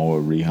song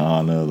with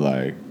Rihanna.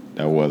 Like,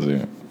 that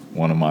wasn't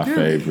one of my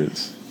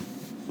favorites.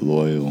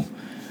 Loyal.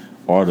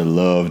 Or the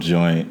Love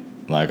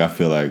joint. Like, I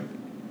feel like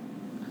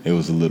it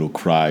was a little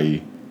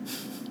cryy.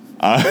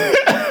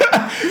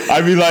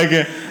 I be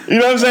liking, you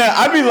know what I'm saying?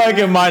 I be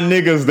liking my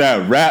niggas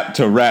that rap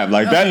to rap.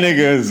 Like, that nigga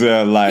is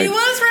like... He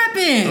was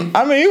rapping.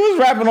 I mean, he was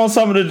rapping on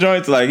some of the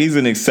joints. Like, he's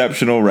an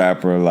exceptional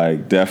rapper.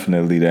 Like,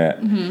 definitely that.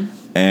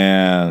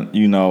 And, I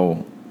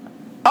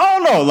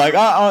don't know. Like,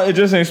 it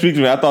just ain't speak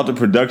to me. I thought the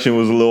production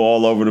was a little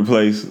all over the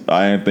place.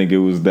 I didn't think it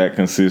was that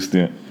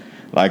consistent.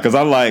 Like, because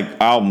I like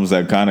albums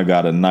that kind of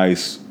got a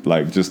nice,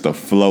 like, just a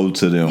flow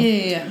to them.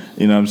 Yeah.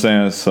 You know what I'm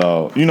saying?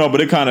 So,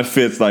 but it kind of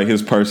fits, like,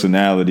 his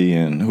personality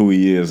and who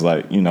he is,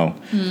 like,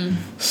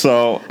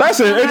 So, that's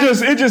it.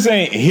 It just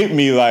ain't hit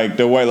me, like,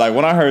 the way, like,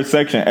 when I heard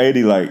Section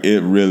 80, like,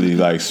 it really,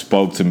 like,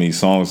 spoke to me.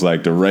 Songs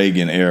like the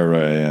Reagan era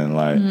and,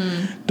 like,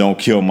 Don't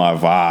Kill My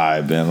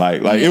Vibe. And,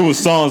 like it was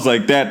songs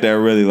like that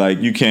really, like,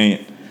 you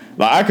can't.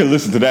 Like, I could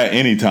listen to that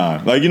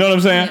anytime. Like, you know what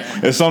I'm saying? Yeah.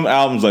 There's some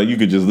albums, like, you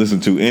could just listen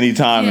to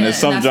anytime. And there's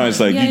some joints,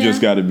 like, you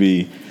just got to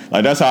be...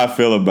 Like, that's how I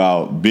feel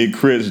about Big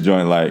Crit's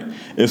joint. Like,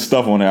 it's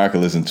stuff on there I could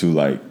listen to,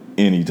 like,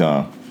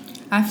 anytime.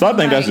 I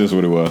think that's just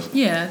what it was.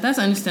 Yeah, that's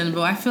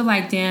understandable. I feel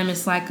like Damn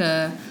is like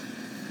a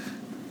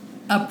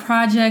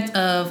project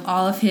of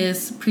all of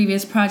his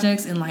previous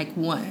projects in, like,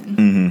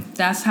 one.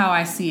 That's how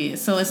I see it.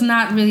 So it's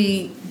not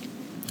really...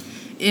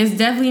 It's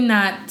definitely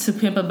not To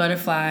Pimp a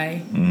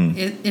Butterfly.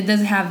 It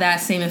doesn't have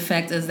that same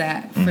effect as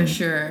that, for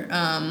sure.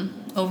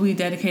 Overly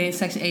Dedicated,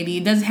 Section 80.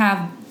 It doesn't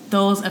have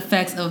those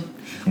effects of...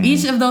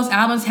 Each of those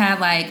albums had,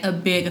 like, a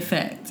big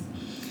effect.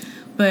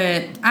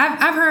 But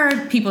I've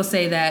heard people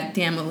say that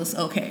Damn was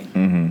okay.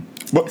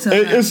 But so,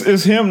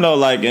 it's him, though,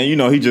 like,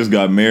 and, he just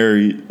got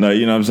married. Like,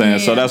 you know what I'm saying?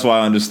 Yeah. So that's why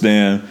I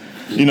understand,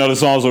 the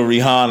songs with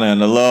Rihanna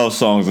and the love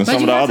songs and some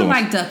of the other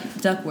ones. But you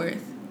like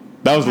Duckworth.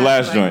 That was the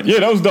last joint.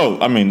 Yeah, that was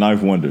dope. I mean,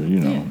 Knife Wonder,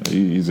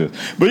 he's just...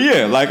 But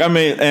yeah, like, I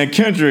mean, and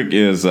Kendrick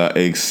is an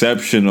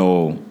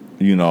exceptional,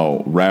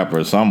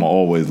 rapper, so I'm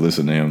always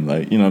listen to him.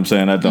 Like, you know what I'm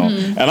saying?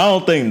 And I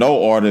don't think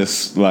no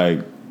artist,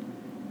 like,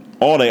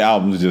 all their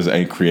albums just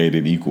ain't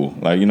created equal.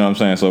 Like, you know what I'm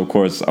saying? So, of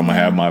course, I'm going to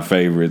have my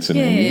favorites. And,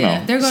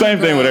 same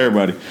thing with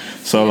everybody.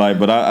 So, like,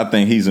 but I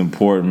think he's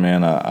important,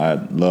 man.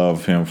 I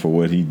love him for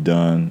what he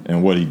done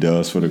and what he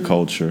does for the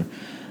culture.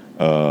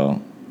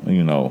 But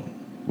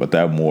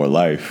that More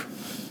Life...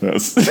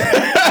 That's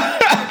that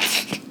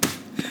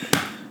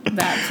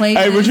playlist.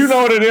 Hey, but you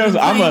know what it is?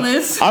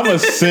 I'm a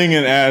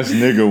singing ass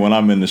nigga when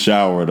I'm in the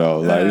shower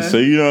though. Like, so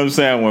you know what I'm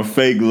saying? When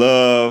Fake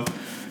Love,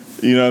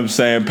 you know what I'm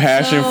saying?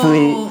 Passion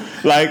Fruit.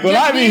 Like, when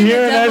I be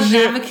hearing that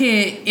shit.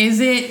 Advocate, is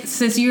it,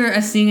 since you're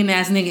a singing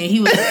ass nigga, he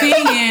was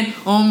singing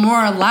on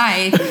More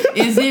Life,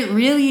 is it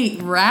really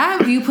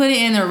rap? You put it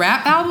in a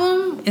rap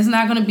album? It's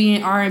not going to be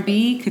in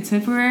R&B,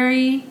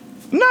 contemporary?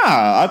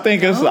 Nah, I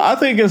think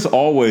it's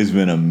always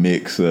been a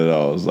mix of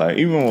those. Like,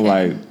 even with,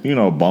 like,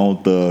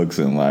 Bone Thugs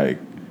and, like,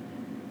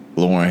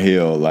 Lauryn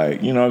Hill,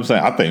 like, you know what I'm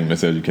saying? I think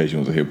Miseducation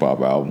was a hip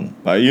hop album.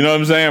 Like, you know what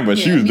I'm saying? But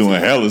she was doing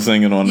hella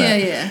singing on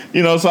that.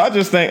 Yeah. So I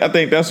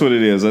think that's what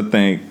it is. I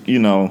think,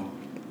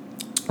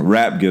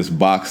 rap gets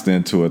boxed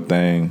into a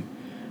thing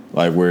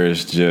like where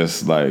it's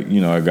just like,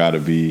 you know, it got to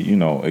be, you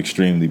know,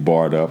 extremely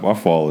barred up. I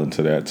fall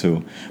into that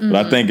too.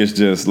 But I think it's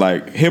just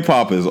like hip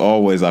hop has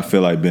always, I feel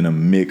like, been a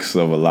mix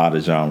of a lot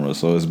of genres.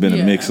 So it's been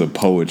a mix of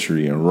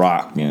poetry and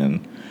rock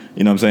and,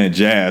 you know what I'm saying,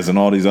 jazz and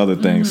all these other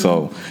things.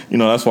 So, you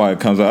know, that's why it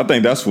comes out. I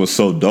think that's what's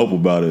so dope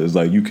about it is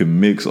like you can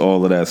mix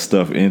all of that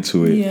stuff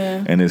into it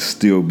and it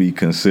still be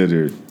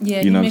considered,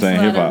 you know what I'm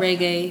saying, hip hop.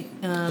 Reggae.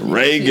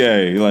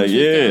 Reggae, like,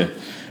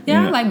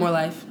 Yeah, I like More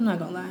Life. I'm not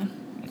going to lie.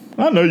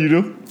 I know you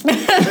do.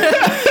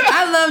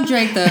 I love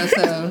Drake though,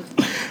 so.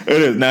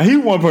 It is. Now, he's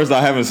one person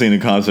I haven't seen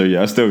in concert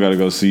yet. I still got to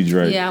go see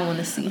Drake. Yeah, I want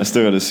to see him. I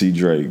still got to see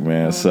Drake,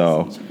 man.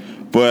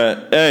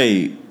 But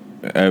hey,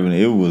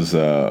 Ebony, it was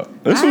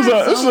this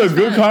was a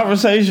good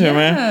conversation,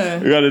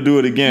 man. We got to do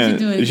it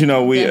again. You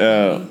know, we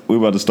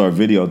about to start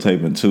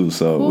videotaping too,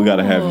 so we got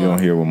to have you on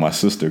here when my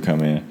sister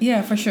come in.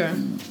 Yeah, for sure.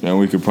 And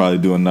we could probably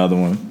do another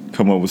one.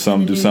 Come up with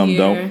something, do something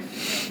dope.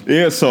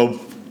 Yeah, so.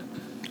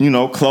 You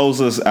know,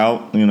 close us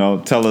out. You know,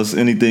 tell us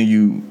anything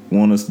you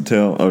want us to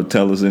tell, or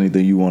tell us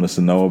anything you want us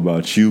to know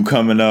about you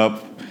coming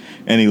up.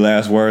 Any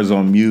last words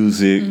on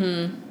music,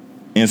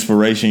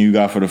 inspiration you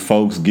got for the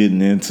folks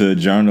getting into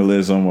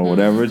journalism or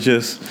whatever.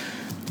 Just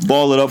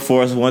ball it up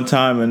for us one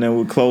time, and then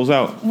we'll close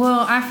out.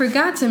 Well, I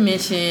forgot to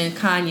mention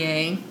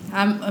Kanye.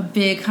 I'm a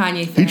big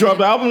Kanye fan. He dropped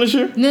the album this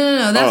year?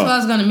 No. That's what I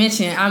was going to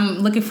mention. I'm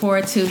looking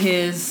forward to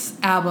his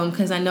album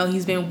because I know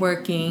he's been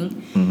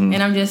working,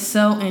 and I'm just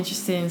so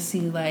interested in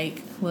see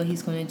like what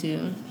he's going to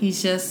do.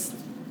 He's just,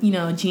 you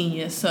know, a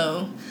genius.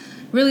 So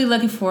really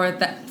looking forward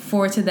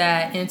to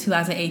that in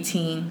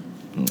 2018.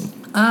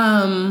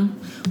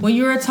 When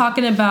you were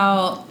talking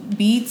about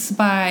Beats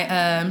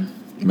by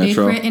Big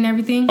Crit and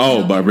everything.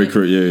 Oh, by Big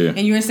Crit, yeah. And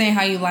you were saying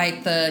how you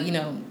like the, you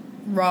know,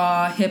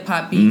 raw hip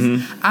hop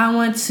beats. I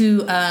want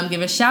to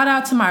give a shout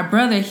out to my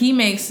brother. He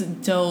makes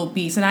dope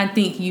beats, and I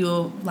think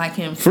you'll like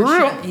him for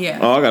real. Sure. Yeah.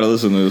 Oh, I gotta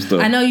listen to this stuff.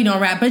 I know you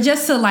don't rap, but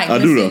just to like. I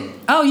do though.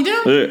 Oh, you do?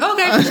 Yeah.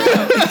 Okay, for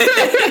sure.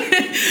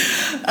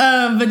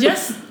 But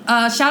just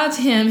shout out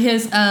to him.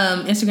 His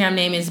Instagram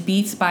name is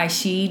Beats by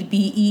Sheed,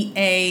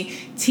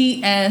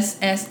 BeatsSsheed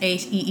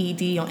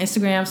on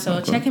Instagram.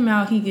 So check him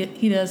out.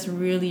 He does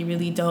really,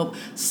 really dope,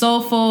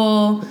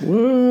 soulful,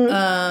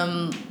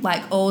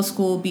 like old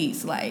school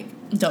beats, like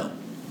dope.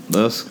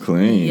 That's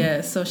clean. Yeah.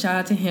 So shout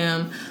out to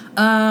him.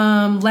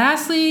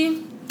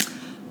 Lastly,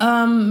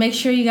 make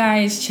sure you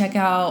guys check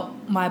out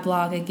my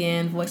blog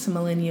again, Voice of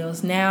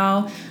Millennials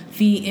Now,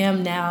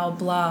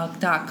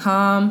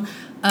 vmnowblog.com.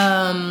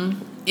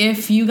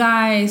 If you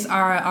guys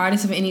are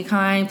artists of any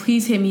kind,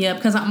 please hit me up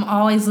because I'm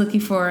always looking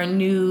for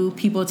new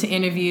people to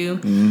interview.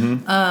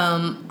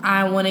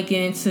 I want to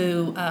get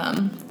into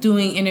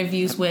doing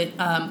interviews with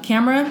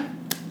camera.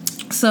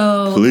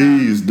 So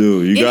please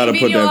do. You got to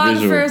put that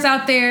visual. Videographers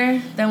out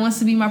there that wants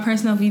to be my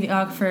personal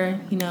videographer,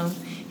 you know,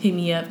 hit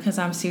me up because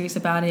I'm serious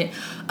about it.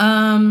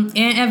 And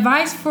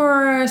advice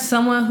for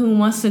someone who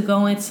wants to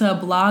go into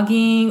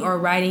blogging or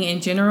writing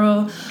in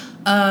general,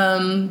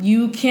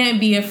 you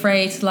can't be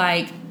afraid to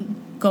like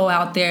go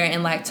out there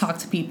and like talk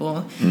to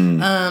people.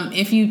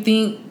 If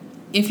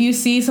you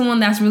see someone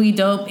that's really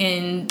dope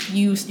and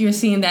you're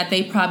seeing that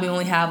they probably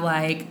only have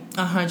like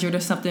 100 or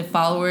something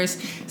followers,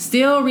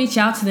 still reach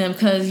out to them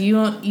because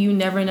you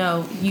never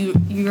know.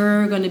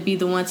 You're going to be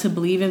the one to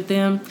believe in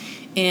them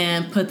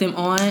and put them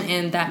on,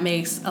 and that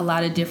makes a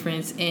lot of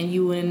difference, and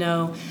you wouldn't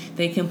know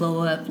they can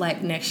blow up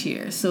like next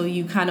year. So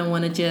you kind of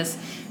want to just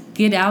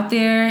get out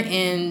there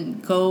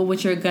and go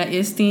with your gut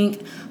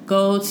instinct.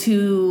 Go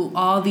to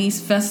all these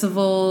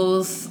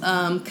festivals,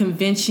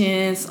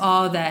 conventions,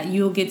 all that.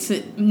 You'll get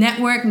to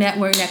network.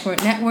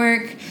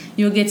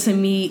 You'll get to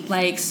meet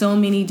like so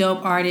many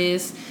dope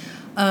artists.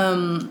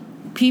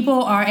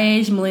 People our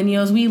age,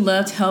 millennials, we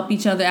love to help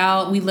each other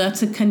out. We love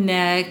to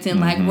connect and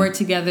like work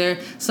together.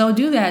 So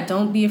do that.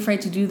 Don't be afraid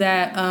to do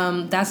that.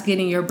 That's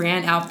getting your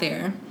brand out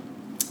there.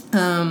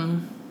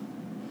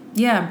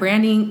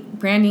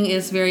 Branding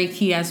is very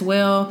key as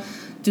well.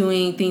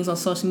 Doing things on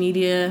social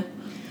media,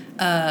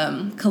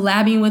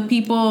 collabing with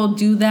people,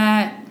 do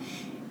that,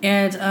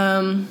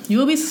 and you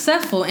will be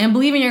successful. And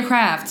believe in your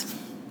craft.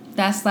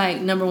 That's like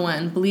number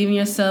one. Believe in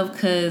yourself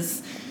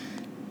because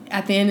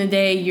at the end of the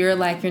day, you're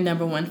like your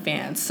number one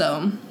fan.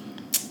 So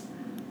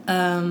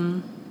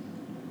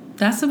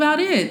that's about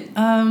it.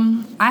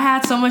 I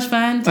had so much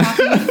fun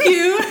talking with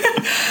you.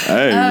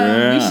 Hey,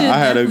 man. We should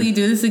definitely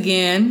do this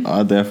again.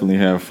 I definitely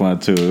had fun,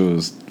 too.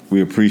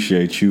 We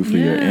appreciate you for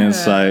your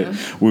insight.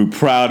 We're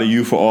proud of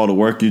you for all the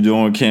work you're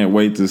doing. Can't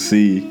wait to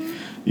see,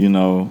 you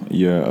know,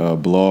 your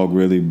blog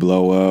really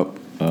blow up.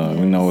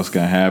 We know what's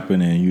going to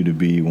happen, and you to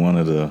be one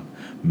of the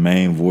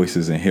main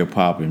voices in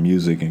hip-hop and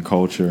music and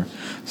culture.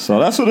 So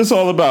that's what it's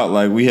all about.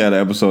 Like, we had an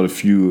episode a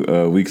few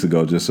weeks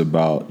ago just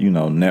about, you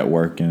know,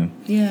 networking.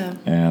 Yeah.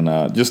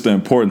 And just the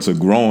importance of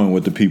growing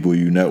with the people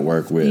you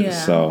network with. Yeah.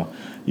 So,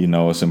 you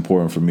know, it's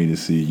important for me to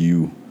see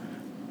you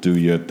do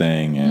your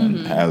thing,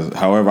 and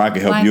however I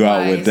can help you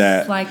out with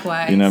that.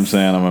 Likewise. You know what I'm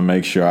saying? I'm going to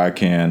make sure I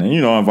can. And, you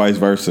know, and vice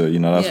versa. You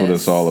know, that's what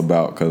it's all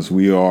about, because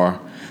we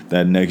are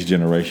that next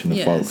generation of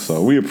Yes. folks.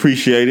 So we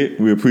appreciate it.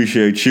 We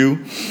appreciate you.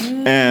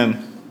 Yeah. And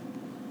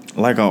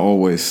like I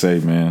always say,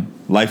 man,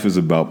 life is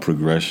about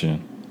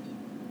progression.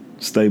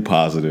 Stay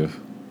positive.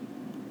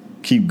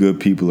 Keep good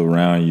people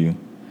around you.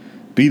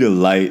 Be the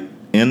light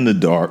in the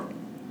dark.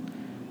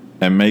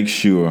 And make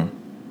sure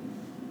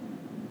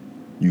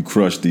you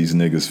crush these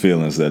niggas'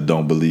 feelings that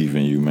don't believe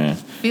in you, man.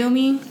 Feel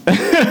me?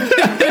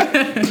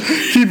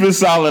 Keep it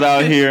solid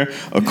out here.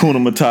 Akuna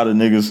Matata,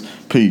 niggas.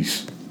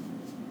 Peace.